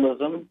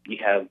liberalism, you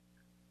have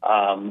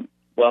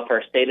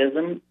welfare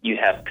statism, you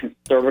have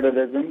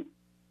conservatism,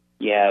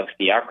 you have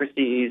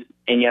theocracies,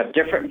 and you have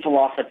different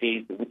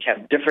philosophies which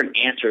have different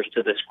answers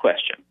to this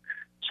question.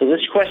 So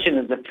this question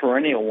is a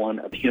perennial one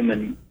of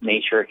human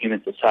nature,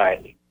 human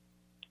society.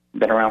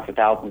 Been around for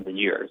thousands of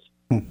years.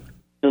 The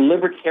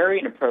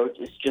libertarian approach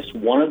is just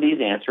one of these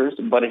answers,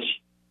 but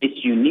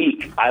it's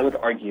unique, I would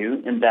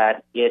argue, in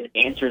that it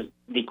answers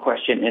the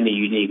question in a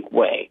unique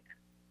way.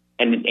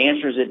 And it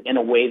answers it in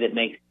a way that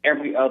makes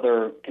every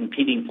other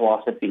competing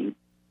philosophy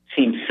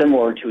seem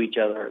similar to each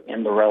other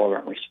in the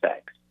relevant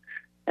respects.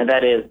 And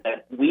that is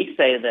that we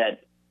say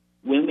that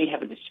when we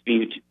have a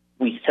dispute,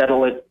 we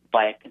settle it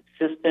by a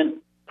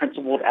consistent,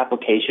 principled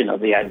application of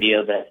the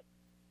idea that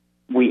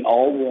we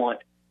all want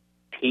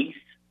peace,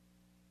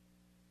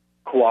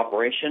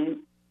 cooperation,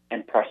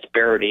 and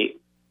prosperity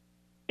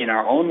in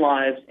our own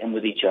lives and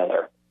with each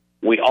other.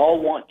 We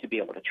all want to be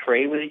able to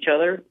trade with each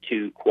other,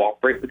 to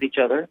cooperate with each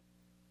other.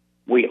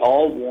 We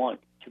all want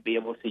to be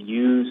able to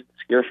use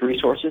scarce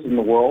resources in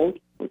the world,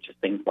 which is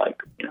things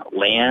like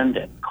land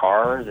and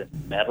cars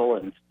and metal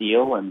and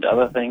steel and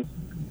other things.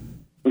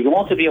 We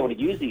want to be able to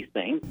use these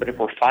things, but if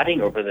we're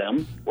fighting over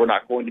them, we're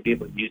not going to be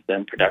able to use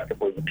them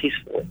productively and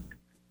peacefully.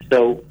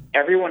 So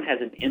everyone has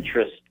an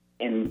interest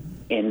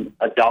in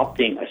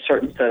adopting a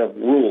certain set of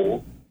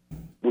rules,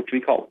 which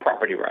we call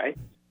property rights,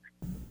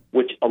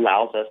 which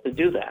allows us to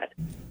do that.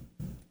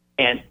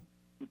 And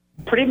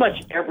pretty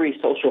much every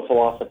social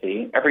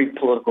philosophy, every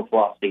political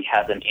philosophy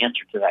has an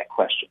answer to that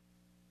question.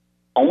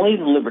 Only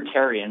the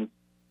libertarians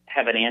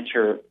have an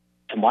answer,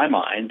 to my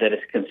mind, that is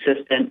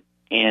consistent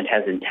and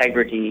has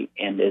integrity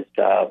and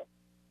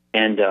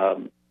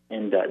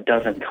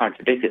doesn't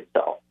contradict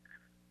itself.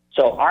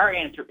 So our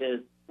answer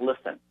is,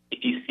 listen,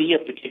 if you see a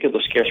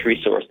particular scarce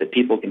resource that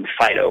people can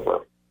fight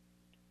over,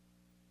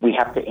 we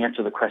have to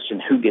answer the question,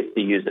 who gets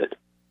to use it?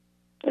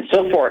 And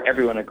so far,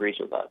 everyone agrees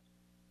with us.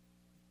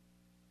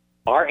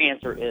 Our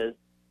answer is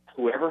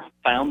whoever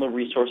found the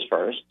resource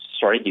first,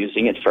 started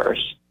using it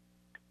first,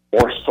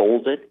 or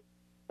sold it,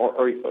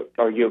 or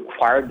you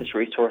acquired this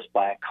resource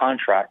by a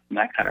contract from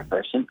that kind of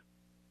person,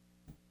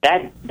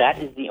 that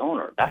is the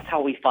owner. That's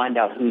how we find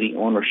out who the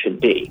owner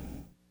should be.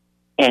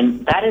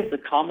 And that is the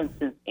common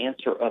sense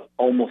answer of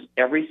almost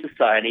every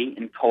society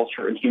and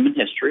culture in human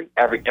history,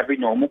 every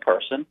normal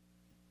person.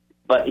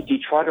 But if you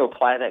try to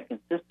apply that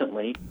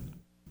consistently,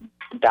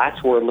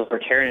 that's where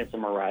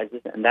libertarianism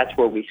arises, and that's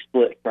where we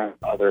split from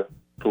other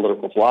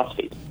political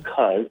philosophies,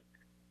 because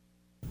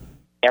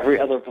every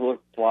other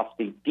political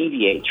philosophy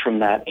deviates from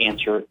that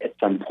answer at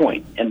some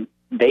point. And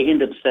they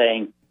end up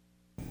saying,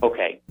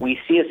 okay, we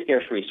see a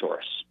scarce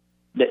resource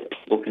that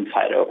people can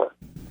fight over,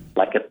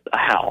 like a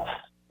house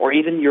or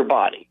even your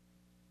body.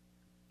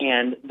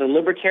 And the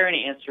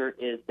libertarian answer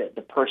is that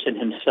the person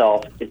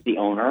himself is the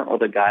owner, or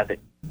the guy that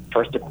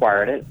first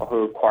acquired it or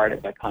who acquired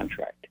it by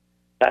contract.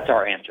 That's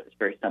our answer. It's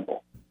very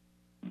simple.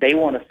 They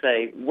want to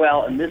say,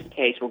 well, in this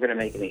case, we're going to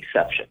make an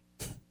exception.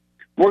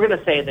 We're going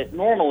to say that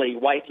normally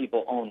white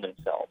people own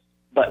themselves,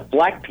 but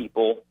black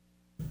people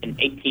in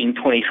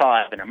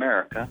 1825 in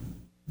America,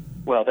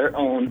 well, they're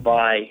owned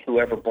by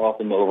whoever brought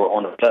them over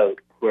on a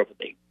boat, whoever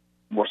they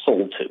were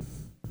sold to.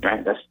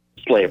 Right? That's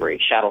slavery,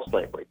 chattel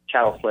slavery.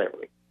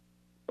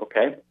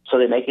 Okay? So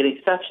they make an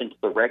exception to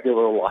the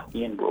regular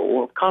Lockean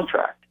rule of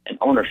contract and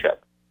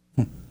ownership.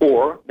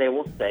 Or they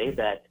will say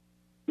that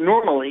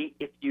normally,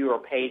 if you are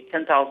paid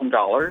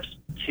 $10,000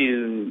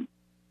 to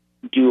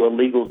do a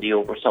legal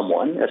deal for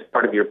someone as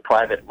part of your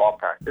private law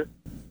practice,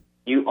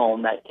 you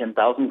own that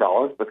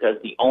 $10,000 because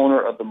the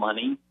owner of the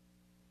money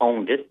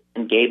owned it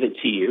and gave it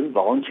to you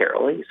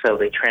voluntarily, so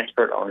they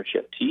transferred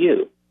ownership to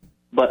you.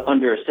 But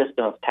under a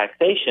system of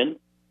taxation,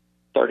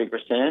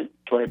 30%,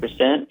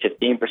 20%,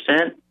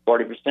 15%,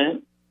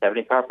 40%,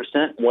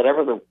 75%,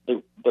 whatever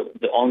the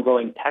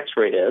ongoing tax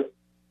rate is,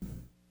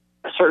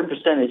 a certain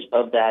percentage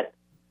of that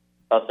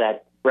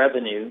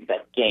revenue,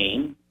 that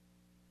gain,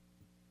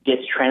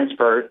 gets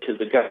transferred to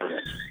the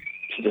government,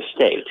 to the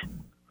state,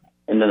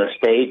 and then the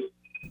state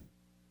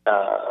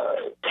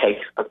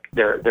takes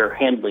their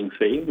handling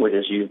fee, which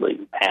is usually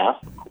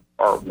half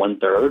or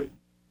 1/3,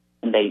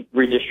 and they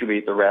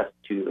redistribute the rest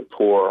to the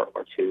poor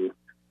or to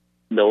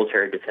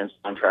military defense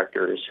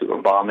contractors who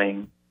are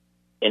bombing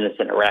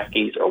innocent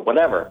Iraqis or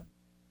whatever.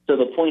 So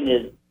the point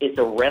is, it's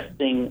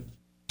arresting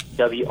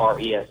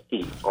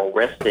WREST,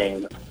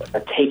 arresting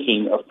a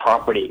taking of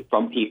property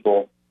from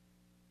people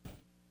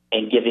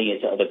and giving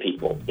it to other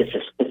people. It's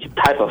a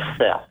type of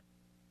theft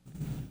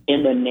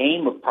in the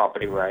name of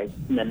property rights,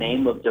 in the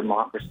name of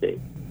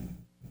democracy.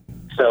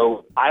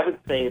 So I would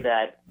say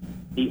that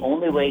the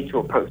only way to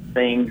approach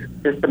things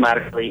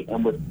systematically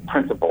and with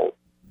principles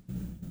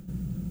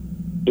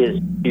is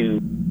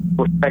to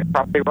respect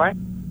property rights,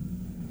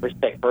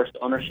 respect first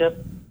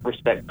ownership,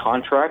 respect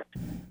contract.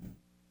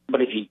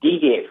 But if you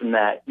deviate from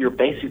that, you're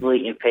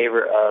basically in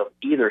favor of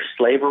either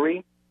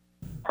slavery,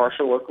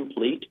 partial or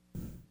complete,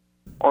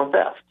 or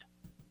theft,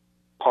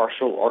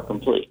 partial or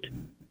complete.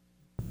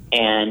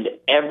 And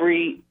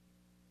every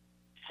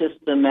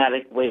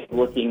systematic way of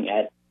looking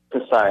at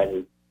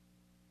society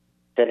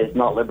that is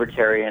not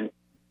libertarian,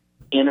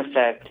 in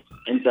effect,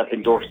 ends up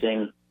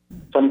endorsing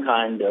some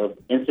kind of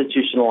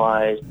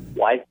institutionalized,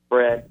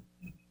 widespread,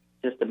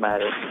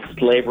 systematic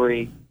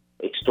slavery,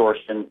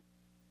 extortion,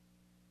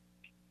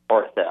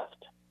 or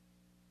theft.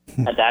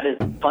 And that is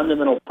a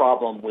fundamental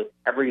problem with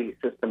every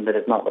system that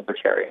is not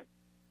libertarian.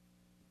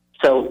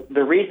 So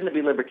the reason to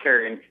be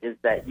libertarian is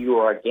that you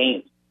are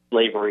against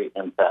slavery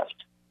and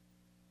theft,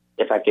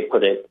 if I could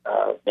put it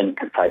in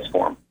concise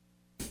form.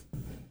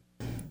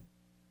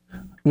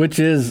 Which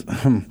is,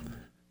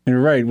 you're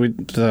right.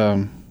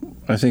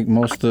 I think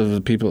most of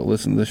the people that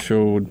listen to this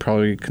show would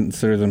probably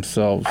consider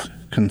themselves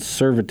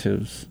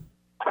conservatives.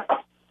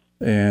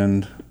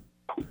 And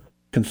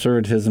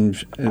conservatism,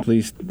 at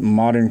least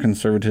modern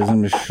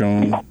conservatism, has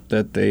shown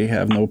that they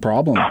have no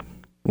problem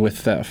with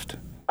theft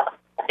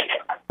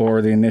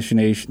or the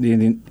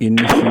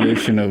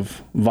initiation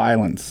of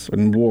violence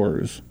and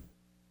wars.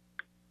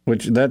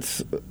 Which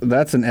that's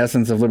an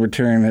essence of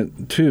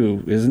libertarian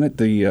too, isn't it?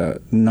 The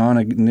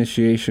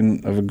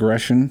non-initiation of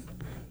aggression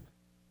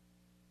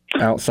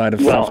outside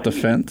of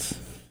self-defense.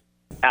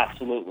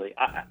 Absolutely.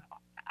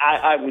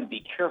 I would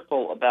be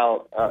careful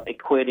about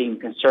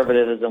equating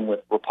conservatism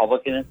with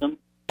republicanism.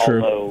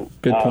 True. Although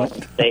Good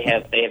point. they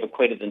have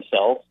equated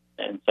themselves,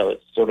 and so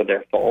it's sort of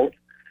their fault.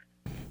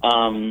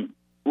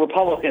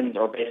 Republicans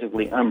are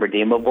basically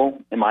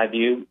unredeemable, in my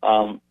view.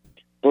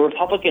 The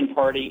Republican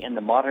Party and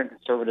the modern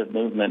conservative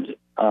movement,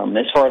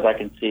 as far as I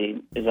can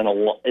see, is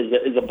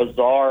a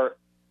bizarre,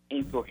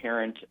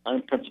 incoherent,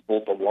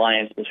 unprincipled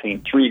alliance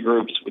between three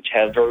groups which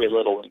have very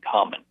little in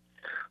common.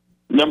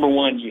 Number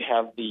one, you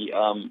have the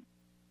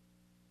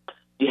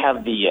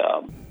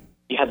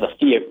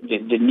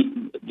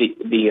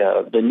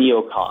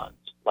neocons,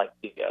 like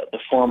the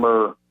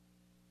former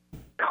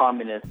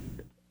communist,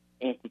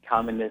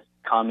 anti-communist,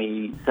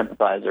 commie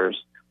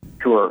sympathizers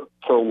who are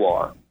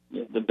pro-war.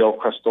 The Bill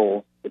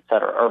Kristol, et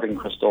cetera, Irving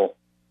Kristol,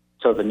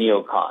 so the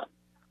neocon.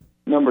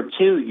 Number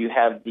two, you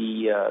have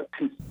the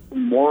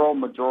moral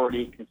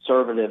majority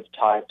conservative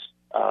types,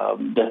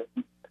 the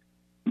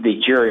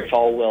Jerry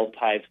Falwell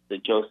types, the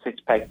Joe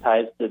Sixpack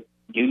types, the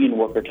union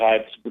worker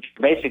types, which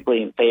are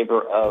basically in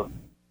favor of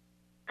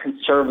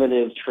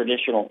conservative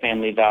traditional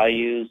family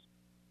values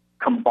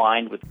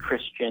combined with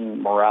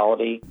Christian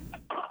morality.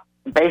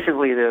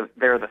 Basically,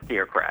 they're the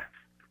theocrats,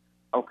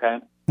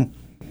 okay?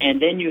 And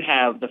then you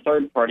have the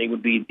third party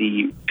would be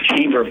the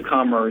Chamber of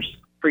Commerce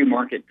free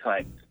market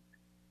types,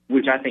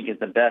 which I think is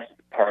the best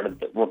part of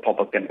the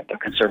Republican, the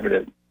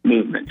conservative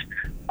movement.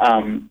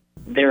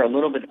 They're a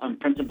little bit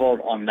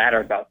unprincipled on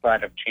matters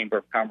outside of Chamber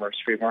of Commerce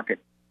free market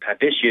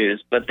type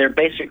issues, but they're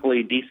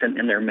basically decent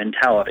in their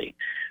mentality.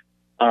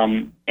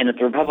 And if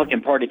the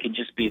Republican Party could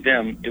just be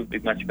them, it would be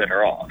much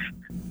better off.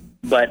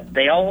 But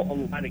they all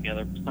ally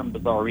together for some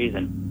bizarre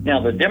reason.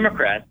 Now, the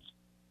Democrats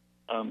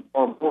are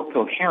more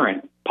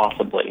coherent,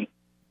 possibly,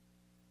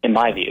 in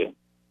my view.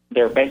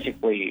 They're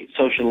basically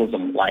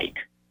socialism-like.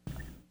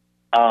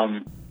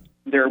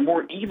 They're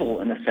more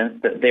evil in the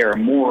sense that they are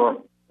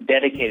more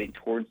dedicated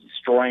towards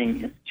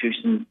destroying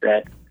institutions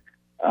that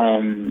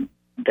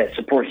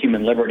support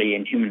human liberty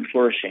and human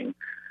flourishing.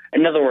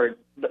 In other words,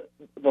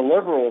 the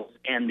liberals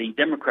and the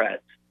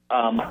Democrats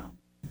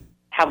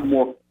have a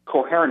more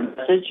coherent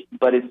message,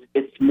 but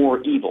it's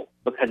more evil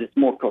because it's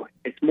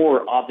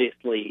more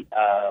obviously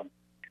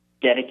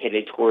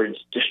dedicated towards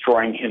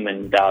destroying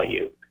human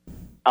value.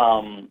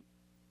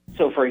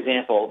 So, for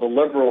example, the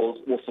liberals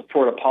will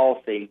support a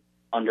policy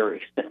under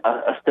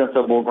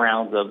ostensible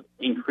grounds of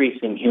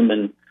increasing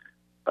human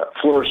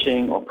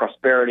flourishing or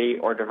prosperity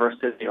or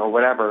diversity or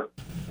whatever,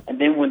 and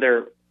then when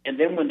their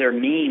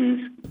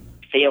means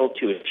fail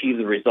to achieve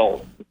the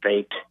results that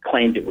they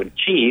claimed it would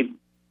achieve,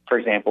 for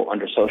example,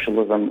 under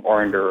socialism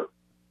or under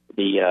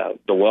the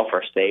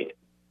welfare state,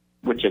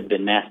 which have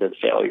been massive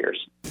failures.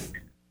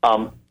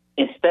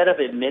 Instead of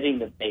admitting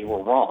that they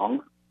were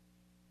wrong,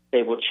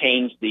 they will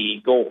change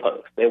the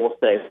goalpost. They will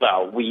say,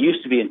 well, we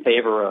used to be in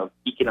favor of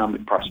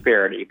economic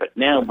prosperity, but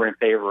now we're in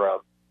favor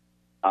of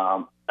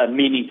a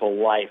meaningful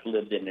life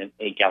lived in an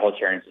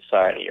egalitarian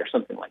society or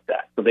something like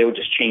that. So they would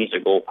just change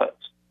their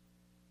goalposts.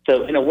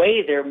 So in a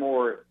way, they're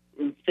more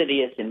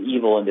insidious and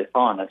evil and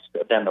dishonest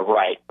than the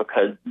right,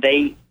 because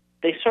they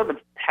sort of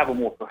have a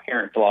more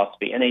coherent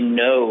philosophy, and they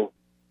know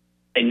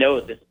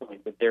at this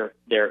point that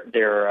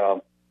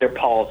their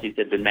policies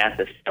have been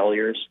massive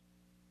failures,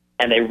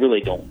 and they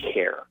really don't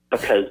care,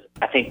 because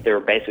I think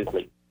they're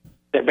basically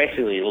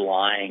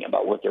lying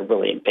about what they're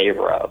really in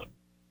favor of,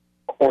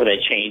 or they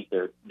change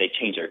their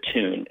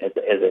tune as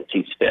it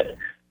seems fit.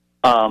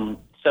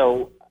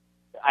 So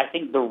I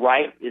think the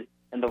right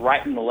and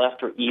the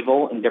left are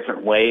evil in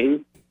different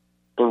ways.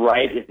 The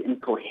right is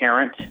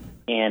incoherent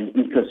and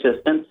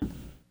inconsistent,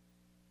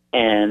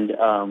 and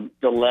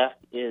the left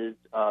is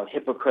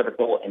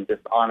hypocritical and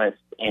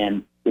dishonest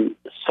and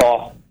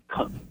soft,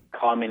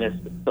 communist,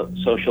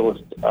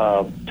 socialist,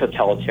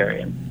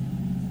 totalitarian.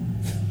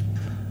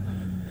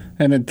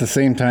 And at the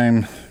same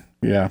time,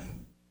 yeah,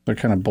 they're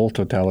kind of both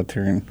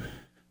totalitarian.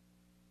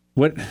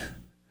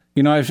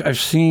 I've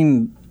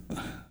seen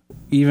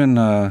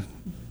even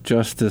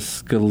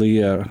Justice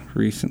Scalia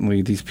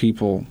recently, these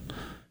people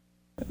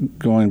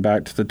going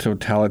back to the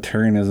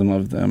totalitarianism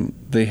of them,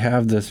 they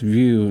have this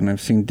view, and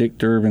I've seen Dick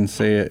Durbin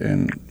say it,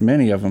 and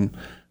many of them,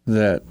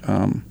 that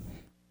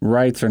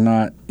rights are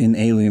not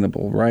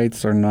inalienable.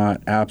 Rights are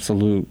not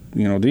absolute.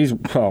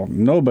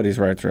 Nobody's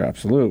rights are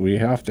absolute. We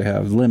have to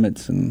have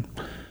limits and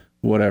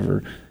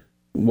whatever.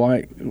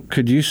 Why?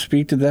 Could you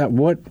speak to that?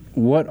 What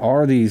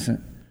are these?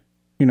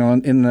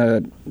 In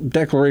the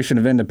Declaration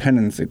of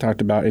Independence, they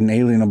talked about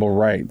inalienable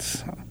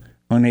rights,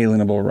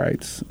 unalienable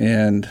rights,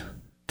 and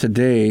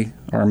today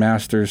our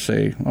masters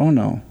say, "Oh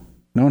no,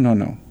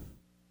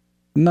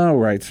 no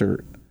rights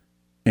are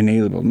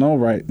inalienable. No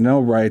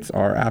rights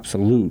are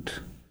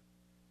absolute."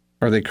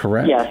 Are they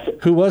correct? Yes.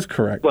 Who was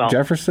correct,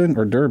 Jefferson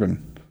or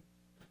Durbin?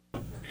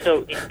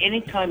 So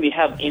anytime you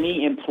have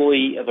any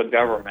employee of a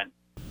government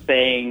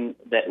saying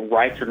that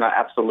rights are not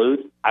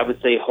absolute, I would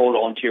say hold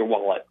on to your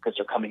wallet, because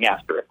they're coming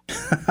after it.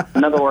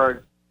 In other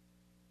words,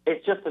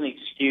 it's just an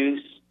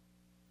excuse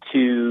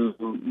to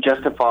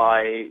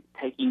justify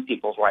taking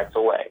people's rights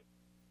away.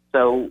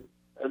 So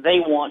they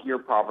want your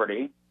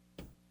property,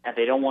 and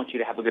they don't want you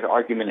to have a good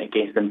argument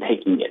against them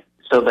taking it.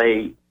 So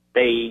they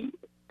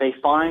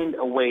find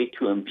a way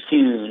to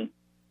impugn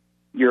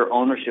your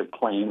ownership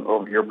claim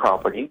over your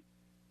property,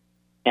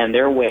 and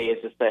their way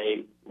is to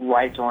say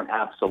rights aren't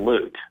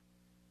absolute,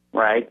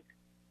 right?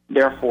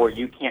 Therefore,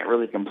 you can't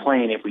really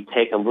complain if we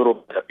take a little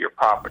bit of your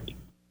property,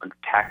 or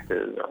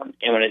taxes, or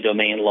eminent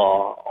domain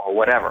law, or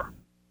whatever.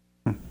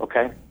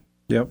 Okay?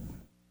 Yep.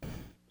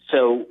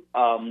 So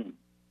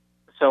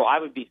I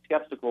would be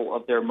skeptical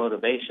of their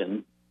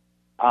motivation.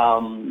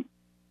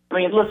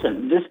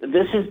 Listen,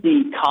 this is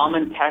the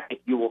common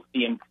tactic you will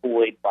see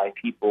employed by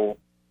people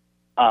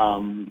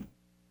all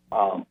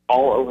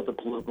over the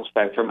political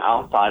spectrum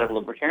outside of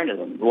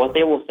libertarianism. What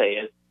they will say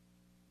is,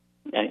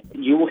 and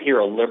you will hear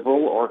a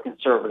liberal or a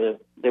conservative,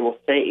 they will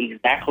say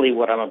exactly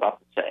what I'm about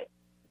to say.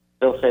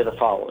 They'll say the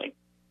following: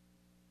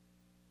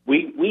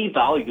 We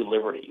value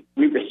liberty.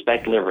 We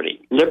respect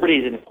liberty. Liberty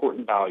is an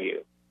important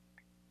value.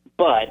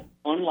 But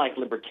unlike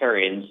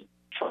libertarians,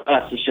 for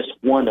us, it's just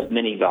one of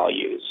many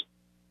values.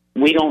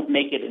 We don't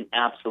make it an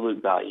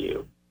absolute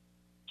value.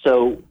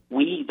 So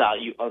we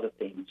value other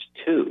things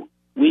too.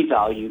 We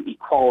value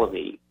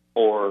equality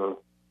or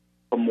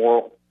a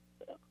moral,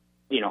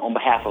 on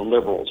behalf of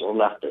liberals or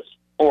leftists.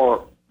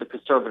 Or the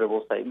conservative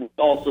will say, we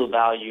also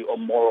value a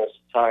moral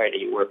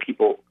society where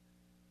people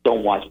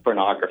don't watch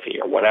pornography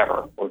or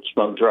whatever, or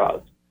smoke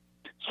drugs.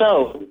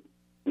 So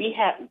we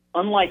have,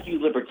 unlike you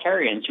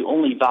libertarians who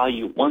only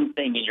value one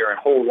thing in your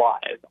whole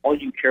lives, all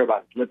you care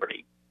about is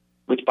liberty,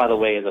 which, by the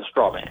way, is a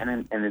straw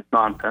man and it's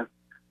nonsense.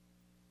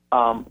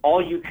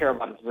 All you care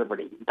about is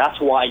liberty. That's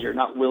why you're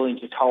not willing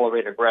to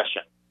tolerate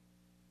aggression.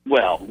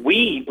 Well,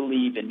 we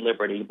believe in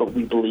liberty, but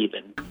we believe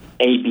in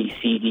A, B,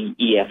 C, D,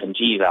 E, F, and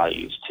G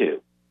values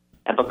too.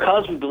 And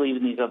because we believe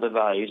in these other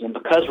values, and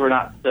because we're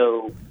not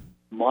so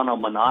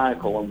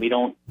monomaniacal and we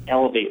don't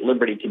elevate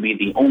liberty to be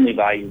the only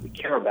value we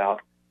care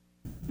about,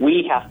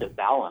 we have to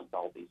balance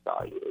all these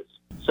values.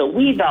 So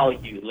we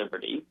value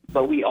liberty,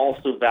 but we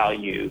also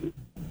value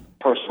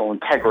personal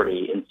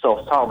integrity and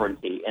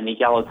self-sovereignty and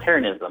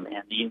egalitarianism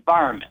and the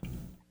environment.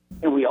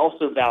 And we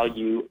also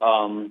value,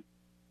 a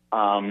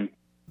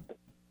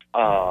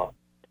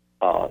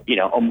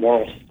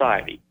moral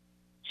society.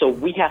 So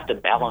we have to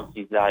balance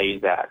these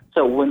values out.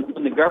 So when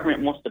the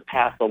government wants to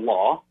pass a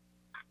law,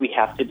 we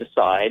have to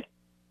decide,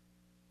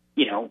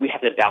 we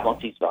have to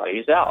balance these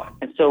values out.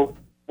 And so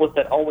what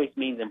that always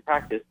means in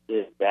practice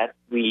is that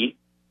we,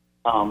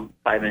 5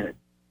 minutes,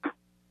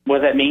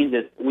 what that means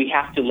is we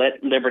have to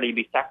let liberty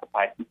be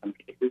sacrificed in some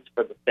cases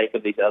for the sake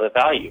of these other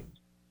values.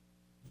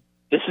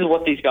 This is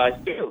what these guys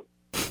do.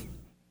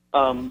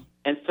 And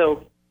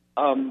so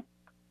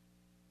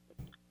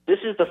this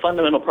is the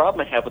fundamental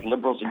problem I have with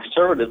liberals and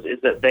conservatives,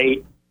 is that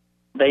they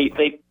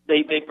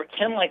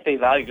pretend like they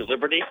value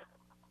liberty,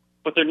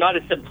 but they're not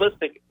as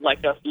simplistic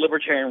like us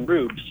libertarian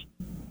rubes.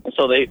 And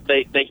so they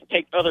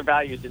take other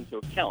values into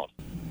account,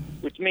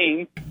 which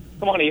means,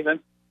 come on, Ethan,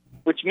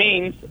 which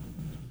means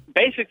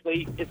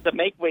basically it's the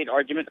make-weight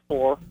argument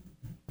for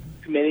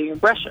committing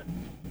aggression.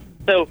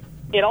 So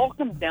it all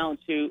comes down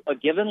to a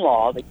given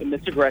law that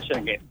commits aggression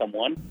against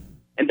someone,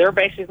 and they're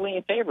basically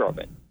in favor of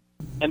it.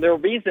 And their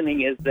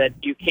reasoning is that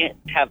you can't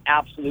have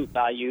absolute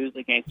values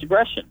against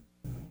aggression,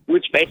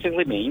 which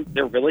basically means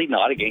they're really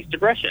not against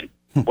aggression.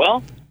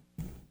 Well,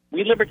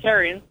 we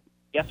libertarians,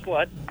 guess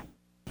what,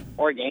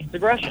 are against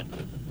aggression.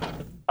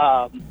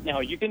 Now,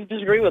 you can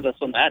disagree with us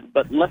on that,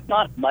 but let's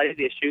not muddy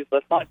the issues.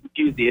 Let's not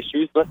confuse the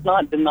issues. Let's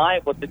not deny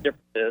what the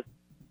difference is.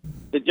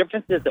 The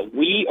difference is that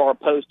we are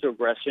opposed to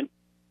aggression,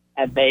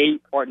 and they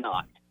are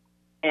not.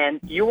 And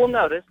you will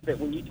notice that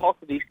when you talk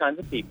to these kinds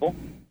of people,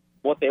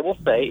 what they will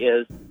say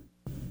is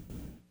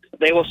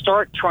they will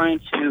start trying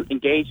to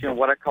engage in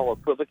what I call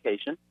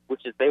equivocation,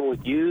 which is they will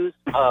use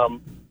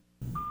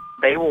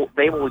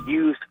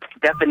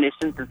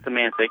definitions and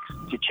semantics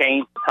to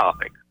change the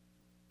topic.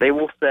 They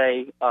will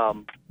say,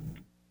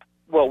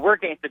 well, we're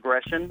against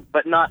aggression,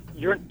 but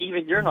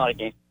you're not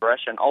against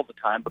aggression all the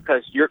time,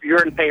 because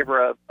you're in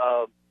favor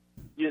of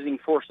using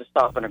force to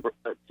stop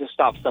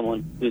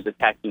someone who's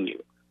attacking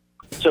you.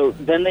 So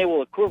then they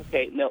will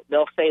equivocate, and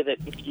they'll say that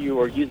if you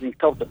are using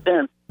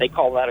self-defense, they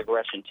call that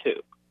aggression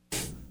too.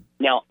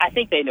 Now, I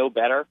think they know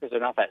better because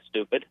they're not that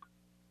stupid,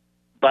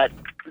 but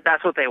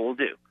that's what they will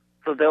do.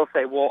 So they'll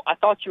say, well, I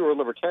thought you were a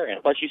libertarian.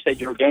 I thought you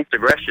said you're against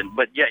aggression,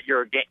 but yet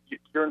you're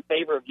in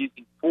favor of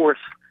using force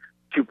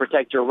to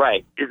protect your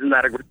right. Isn't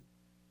that aggression?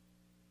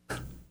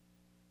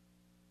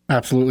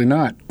 Absolutely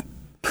not.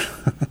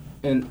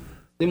 And it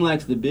seems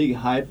like the big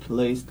hype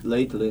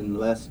lately in the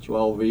last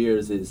 12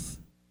 years is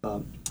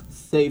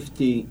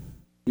safety,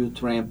 you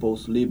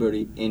tramples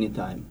liberty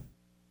anytime.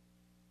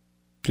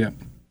 Yeah.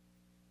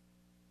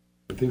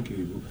 I think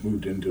he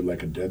moved into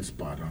like a dead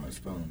spot on his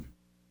phone.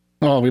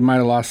 Oh, we might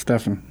have lost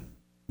Stefan.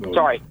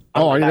 Sorry.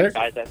 Are you there?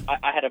 Guys,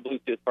 I had a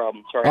Bluetooth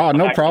problem. Sorry. Oh,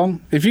 no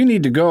problem. If you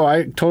need to go,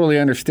 I totally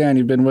understand.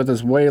 You've been with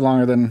us way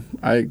longer than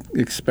I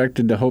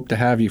expected to hope to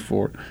have you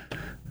for.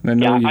 And I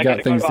know you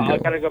got things to go.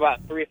 I've got to go about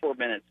 3 or 4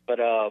 minutes, but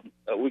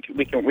we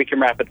can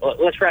wrap it.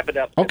 Let's wrap it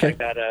up. Okay.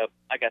 I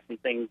got some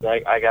things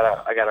I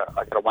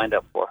gotta wind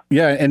up for.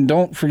 Yeah, and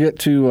don't forget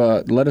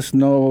to let us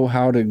know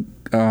how to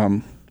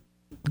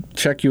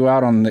check you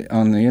out on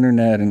the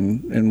internet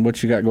and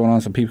what you got going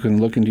on, so people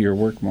can look into your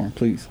work more,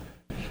 please.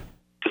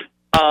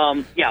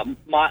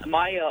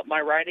 My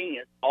writing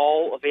is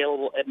all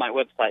available at my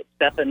website,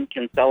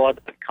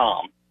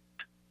 StefanKinsella.com.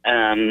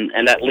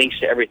 And that links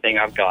to everything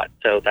I've got.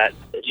 So that's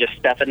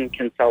just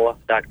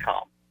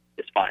StefanKinsella.com.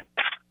 It's fine.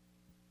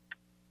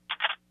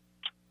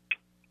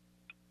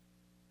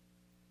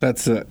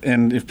 That's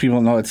and if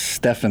people know, it's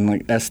Stephan,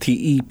 like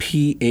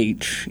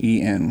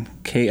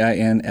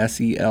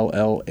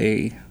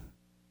StephenKinsella.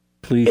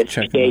 Please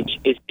check it out.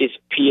 It's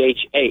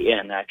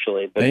PHAN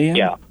actually, but A-N?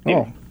 yeah.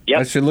 Oh, yep.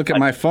 I should look at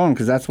my phone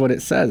because that's what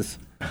it says.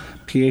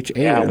 PHAN.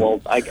 Yeah, well,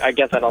 I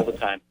get that all the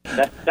time.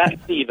 That's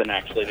Steven,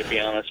 actually, to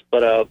be honest.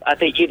 But I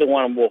think either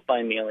one of them will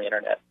find me on the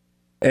internet.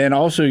 And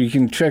also, you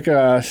can check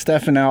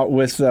Stefan out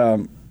with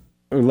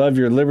Love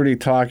Your Liberty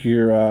Talk.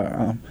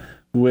 You're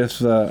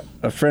with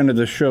a friend of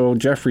the show,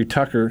 Jeffrey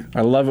Tucker.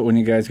 I love it when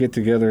you guys get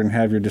together and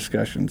have your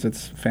discussions.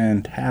 It's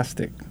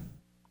fantastic.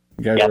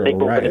 You guys are a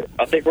riot.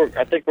 I think we're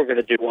going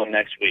to do one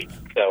next week.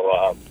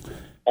 So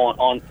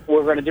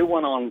we're going to do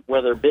one on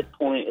whether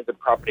Bitcoin is a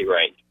property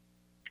right.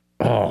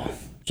 Oh,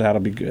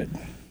 that'll be good.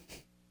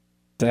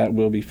 That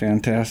will be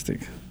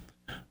fantastic.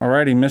 All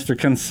righty, Mr.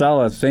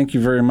 Kinsella, thank you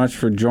very much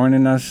for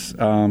joining us.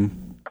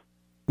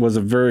 Was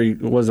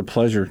a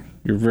pleasure.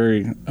 You're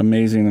very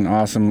amazing and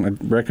awesome. I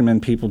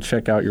recommend people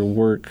check out your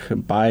work,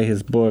 buy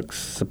his books,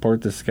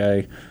 support this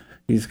guy.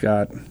 He's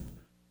got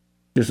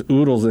just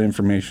oodles of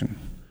information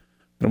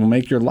that will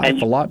make your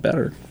life a lot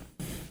better.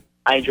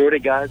 I enjoyed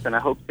it, guys, and I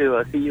hope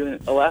to see you in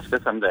Alaska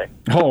someday.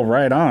 Oh,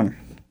 right on.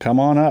 Come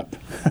on up.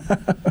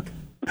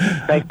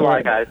 Thanks a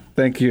lot, guys.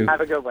 Thank you. Have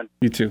a good one.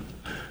 You too.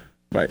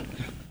 Bye.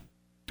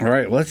 All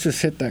right, let's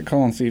just hit that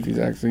call and see if he's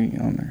actually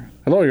on there.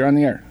 Hello, you're on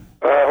the air.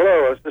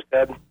 Hello, it's just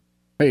Ed.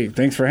 Hey,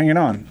 thanks for hanging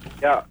on.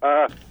 Yeah,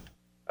 that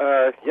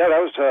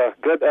was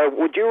good.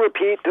 Would you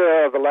repeat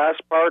the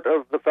last part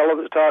of the fellow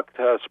that talked,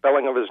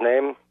 spelling of his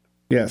name?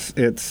 Yes,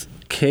 it's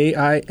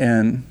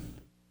Kinsella.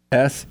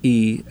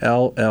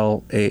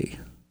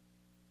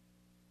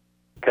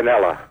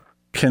 Canella.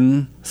 Kinsella.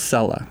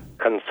 Kinsella.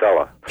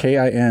 Kinsella.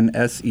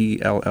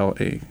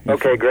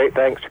 Okay, great,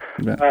 thanks.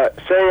 I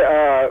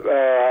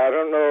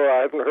don't know,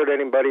 I haven't heard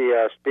anybody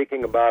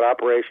speaking about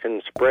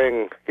Operation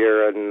Spring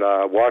here in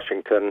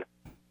Washington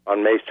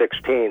on May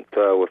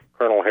 16th with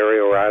Colonel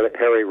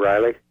Harry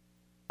Riley.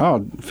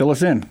 Oh, fill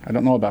us in. I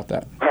don't know about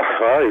that.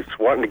 Well, he's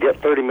wanting to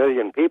get 30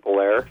 million people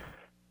there.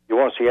 you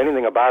won't see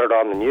anything about it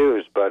on the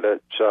news, but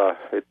it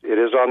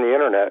is on the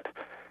internet.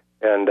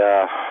 And,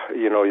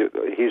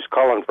 he's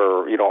calling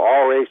for,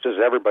 all races,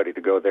 everybody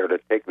to go there to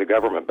take the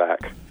government back.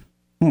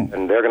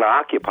 And they're going to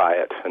occupy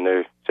it. And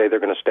they say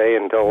they're going to stay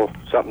until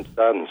something's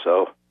done.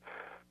 So,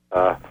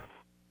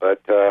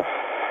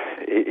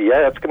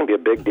 it's going to be a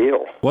big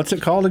deal. What's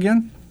it called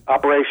again?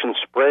 Operation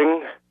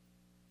Spring,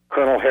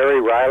 Colonel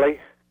Harry Riley.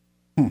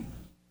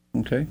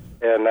 Okay.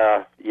 And,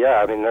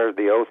 there's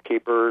the Oath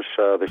Keepers,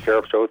 the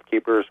Sheriff's Oath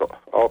Keepers,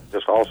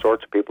 all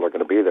sorts of people are going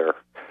to be there.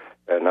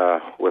 And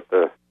with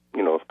the,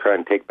 try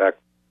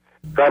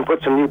and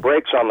put some new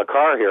brakes on the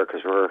car here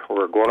because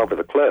we're going over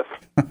the cliff.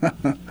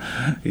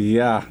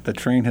 Yeah, the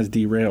train has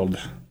derailed.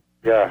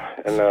 Yeah,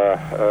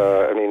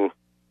 and,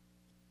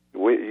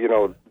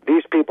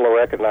 these people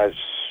recognize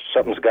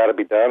something's got to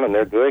be done, and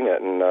they're doing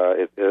it. And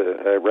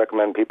I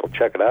recommend people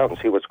check it out and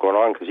see what's going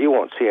on because you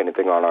won't see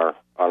anything on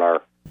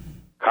our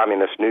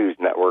communist news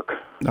network.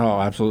 Oh,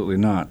 absolutely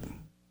not.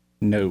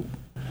 No.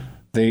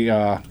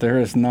 There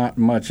is not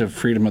much of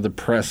freedom of the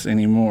press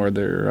anymore.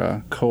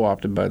 They're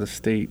co-opted by the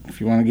state. If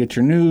you want to get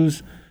your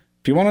news,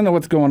 if you want to know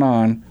what's going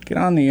on, get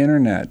on the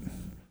internet.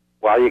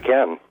 While you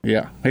can.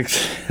 Yeah.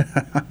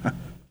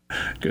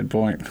 Good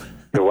point.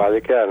 While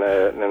you can.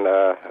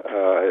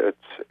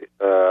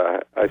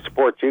 I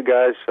support you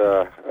guys.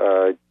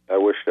 I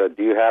wish,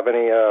 do you have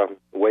any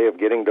way of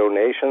getting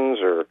donations?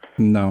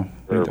 No,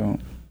 we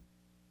don't.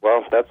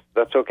 Well,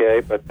 that's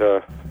okay, but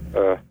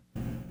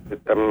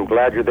I'm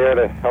glad you're there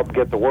to help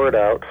get the word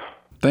out.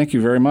 Thank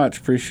you very much.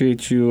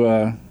 Appreciate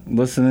you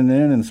listening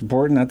in and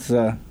supporting. That's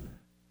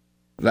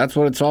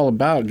what it's all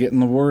about, getting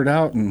the word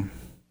out and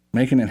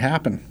making it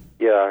happen.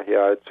 Yeah.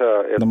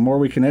 It's the more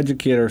we can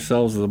educate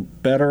ourselves, the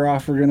better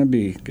off we're going to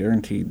be,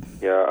 guaranteed.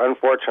 Yeah,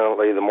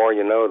 unfortunately, the more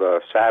you know,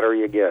 the sadder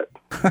you get.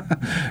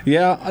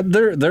 Yeah,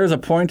 there's a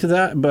point to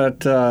that,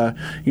 but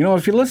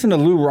if you listen to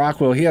Lou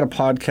Rockwell, he had a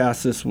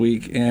podcast this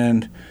week,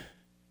 and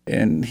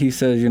he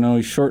says,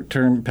 he's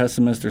short-term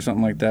pessimist or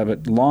something like that,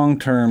 but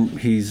long-term,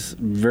 he's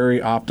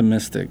very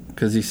optimistic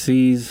because he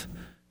sees,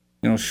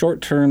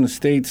 short-term, the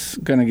state's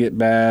going to get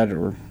bad,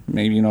 or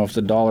maybe, if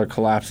the dollar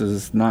collapses,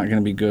 it's not going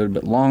to be good,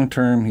 but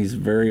long-term, he's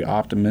very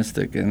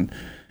optimistic, and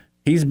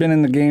he's been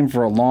in the game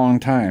for a long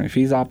time. If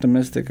he's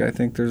optimistic, I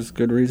think there's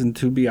good reason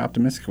to be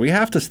optimistic. We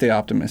have to stay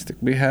optimistic.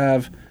 We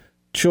have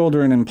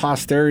children and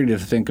posterity to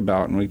think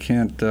about, and we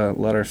can't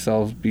let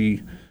ourselves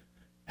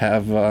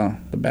have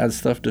the bad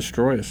stuff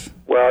destroy us.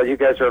 Well, you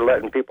guys are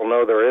letting people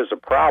know there is a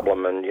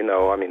problem, and,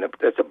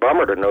 it's a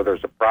bummer to know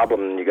there's a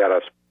problem and you got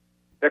to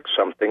fix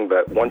something,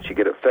 but once you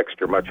get it fixed,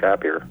 you're much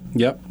happier.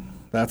 Yep,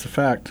 that's a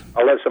fact.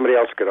 I'll let somebody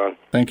else get on.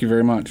 Thank you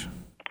very much.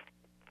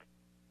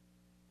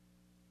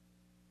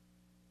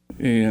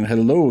 And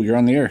hello, you're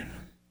on the air.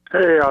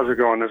 Hey, how's it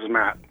going? This is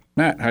Matt.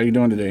 Matt, how you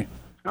doing today?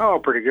 Oh,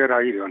 pretty good. How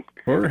you doing?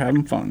 We're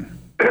having fun.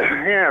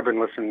 Yeah, I've been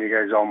listening to you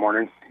guys all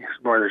morning.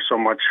 Boy, there's so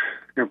much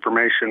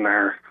information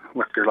there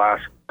with your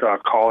last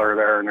caller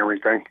there and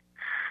everything.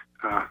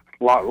 A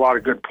lot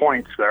of good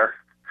points there.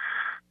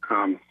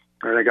 I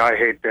think I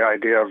hate the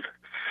idea of,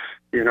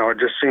 it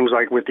just seems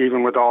like with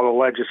all the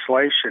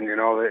legislation,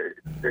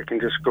 they can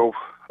just go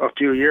a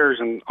few years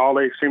and all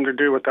they seem to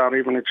do without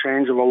even a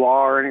change of a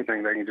law or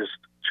anything, they can just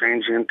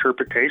change the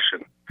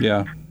interpretation.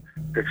 Yeah.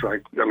 It's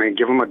like,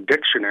 give them a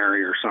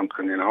dictionary or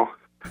something,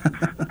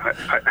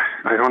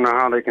 I don't know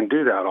how they can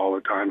do that all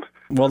the time.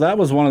 Well, that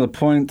was one of the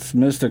points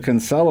Mr.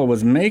 Kinsella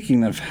was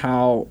making of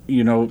how,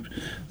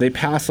 they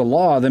pass a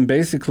law, then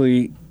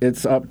basically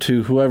it's up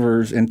to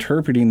whoever's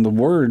interpreting the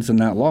words in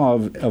that law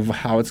of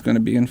how it's going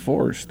to be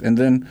enforced. And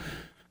then,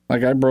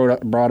 like I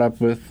brought up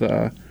with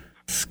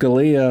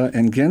Scalia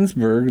and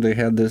Ginsburg, they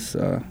had this,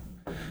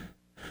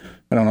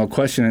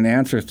 question and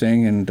answer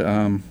thing,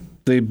 and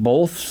they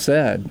both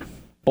said,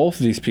 both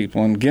of these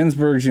people, and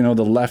Ginsburg's, the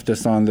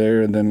leftist on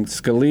there, and then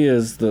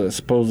Scalia's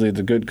supposedly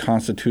the good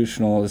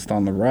constitutionalist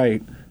on the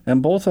right,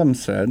 and both of them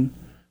said,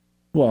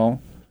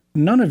 well,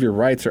 none of your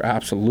rights are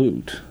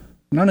absolute.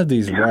 None of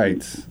these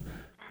rights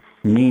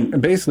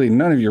basically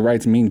none of your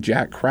rights mean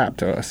jack crap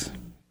to us.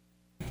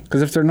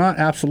 Because if they're not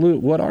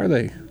absolute, what are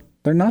they?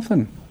 They're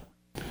nothing.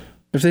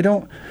 If they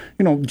don't,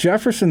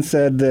 Jefferson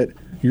said that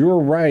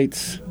your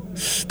rights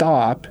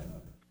stop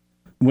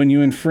when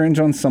you infringe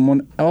on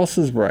someone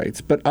else's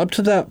rights. But up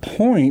to that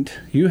point,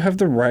 you have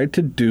the right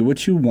to do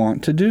what you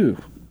want to do.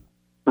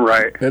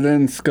 Right. And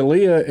then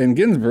Scalia and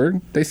Ginsburg,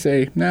 they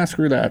say, nah,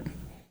 screw that.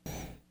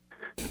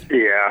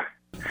 Yeah.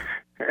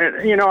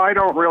 And, I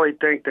don't really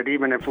think that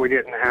even if we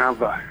didn't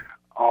have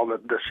all the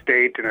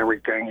state and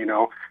everything,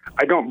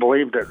 I don't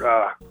believe that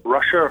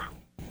Russia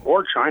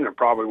or China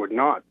probably would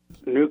not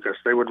nuke us.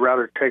 They would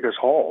rather take us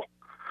whole.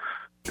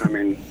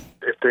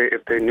 If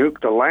they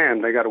nuke the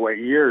land, they got to wait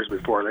years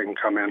before they can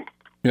come in.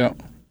 Yeah.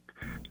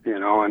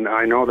 And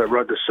I know that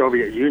the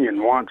Soviet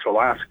Union wants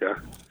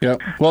Alaska. Yeah.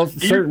 Well,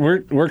 sir,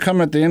 we're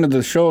coming at the end of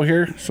the show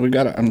here, so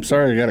I'm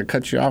sorry, I got to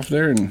cut you off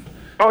there. And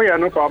oh yeah,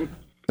 no problem.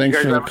 Thanks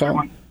for the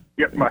call.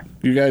 Yep. Bye.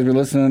 You guys were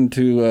listening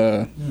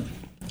to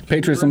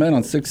Patriots and Men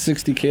on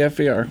 660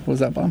 KFAR. What was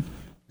that, Bob?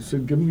 So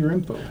give me your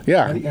info.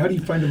 Yeah. How do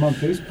you find them on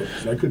Facebook?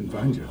 'Cause I couldn't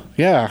find you.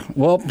 Yeah,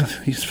 well,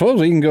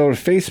 supposedly you can go to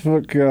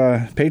Facebook,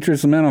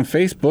 Patriots Lament on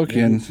Facebook,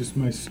 and it's just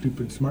my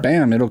stupid smart.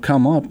 bam, it'll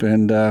come up.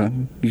 And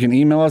you can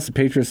email us at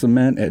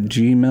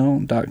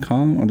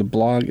patriotslament@gmail.com, or the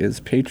blog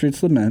is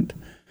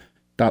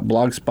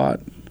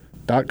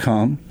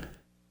patriotslament.blogspot.com.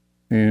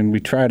 And we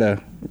try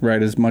to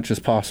write as much as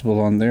possible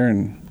on there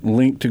and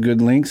link to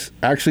good links.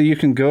 Actually, you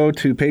can go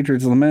to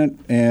Patriots Lament,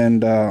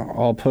 and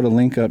I'll put a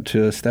link up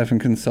to Stephen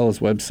Kinsella's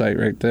website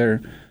right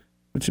there,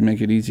 which will make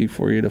it easy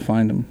for you to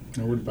find them.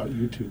 Now, what about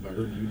YouTube? I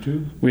heard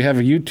YouTube. We have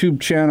a YouTube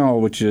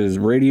channel, which is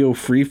Radio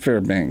Free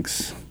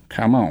Fairbanks.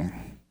 Come on.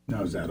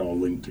 Now, is that all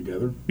linked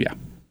together? Yeah.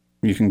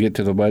 You can get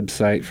to the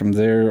website from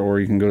there, or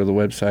you can go to the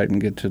website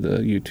and get to the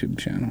YouTube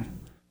channel.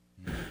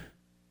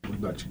 What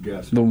about your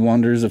guest? The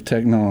wonders of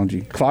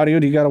technology. Claudio,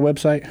 do you got a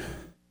website?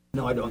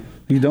 No, I don't.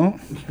 You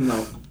don't?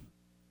 No.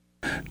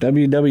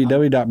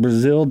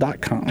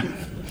 www.brazil.com.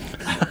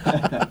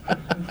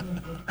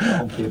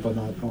 Okay, but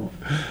not. No.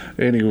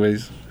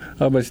 Anyways,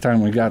 how much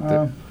time we got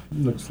there?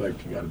 Looks like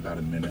you got about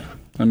a minute.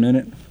 A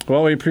minute?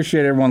 Well, we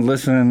appreciate everyone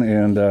listening,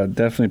 and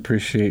definitely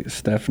appreciate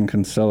Stephen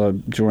Kinsella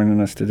joining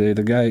us today.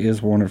 The guy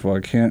is wonderful. I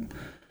can't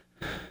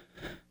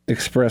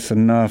express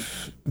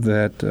enough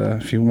that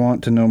if you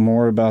want to know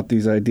more about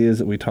these ideas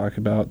that we talk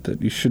about,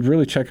 that you should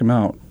really check him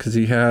out, because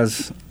he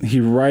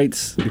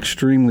writes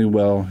extremely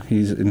well.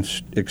 He's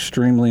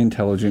extremely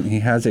intelligent. He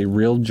has a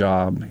real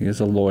job. He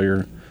is a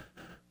lawyer.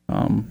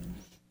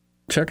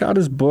 Check out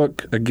his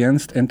book,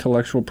 Against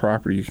Intellectual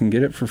Property. You can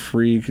get it for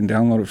free. You can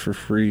download it for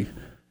free,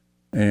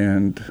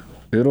 and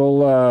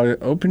it'll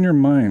open your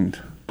mind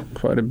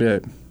quite a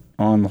bit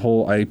on the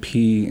whole IP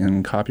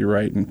and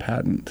copyright and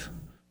patent.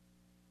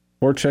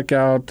 Or check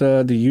out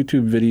the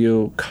YouTube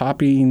video,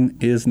 Copying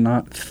is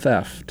Not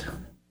Theft.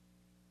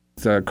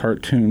 It's a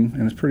cartoon,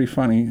 and it's pretty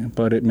funny,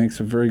 but it makes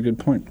a very good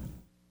point.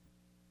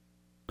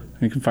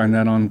 You can find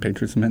that on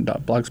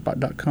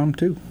patriotsment.blogspot.com,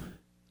 too.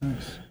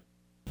 Nice.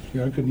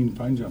 Yeah, I couldn't even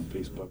find you on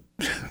Facebook.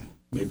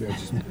 Maybe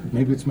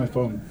it's my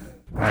phone.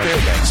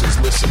 Fairbanks is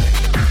listening.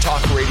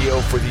 Talk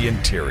radio for the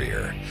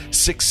interior.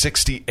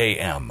 660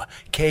 AM,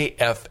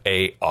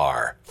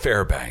 KFAR,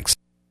 Fairbanks.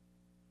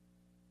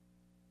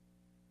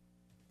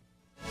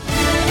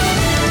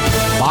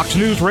 Fox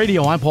News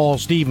Radio, I'm Paul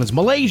Stevens.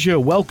 Malaysia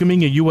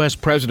welcoming a U.S.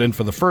 president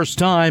for the first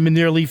time in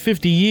nearly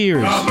 50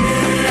 years.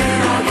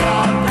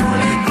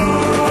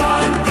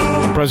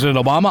 President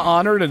Obama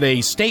honored at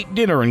a state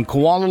dinner in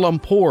Kuala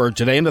Lumpur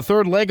today in the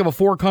third leg of a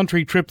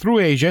four-country trip through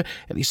Asia,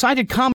 and he cited comments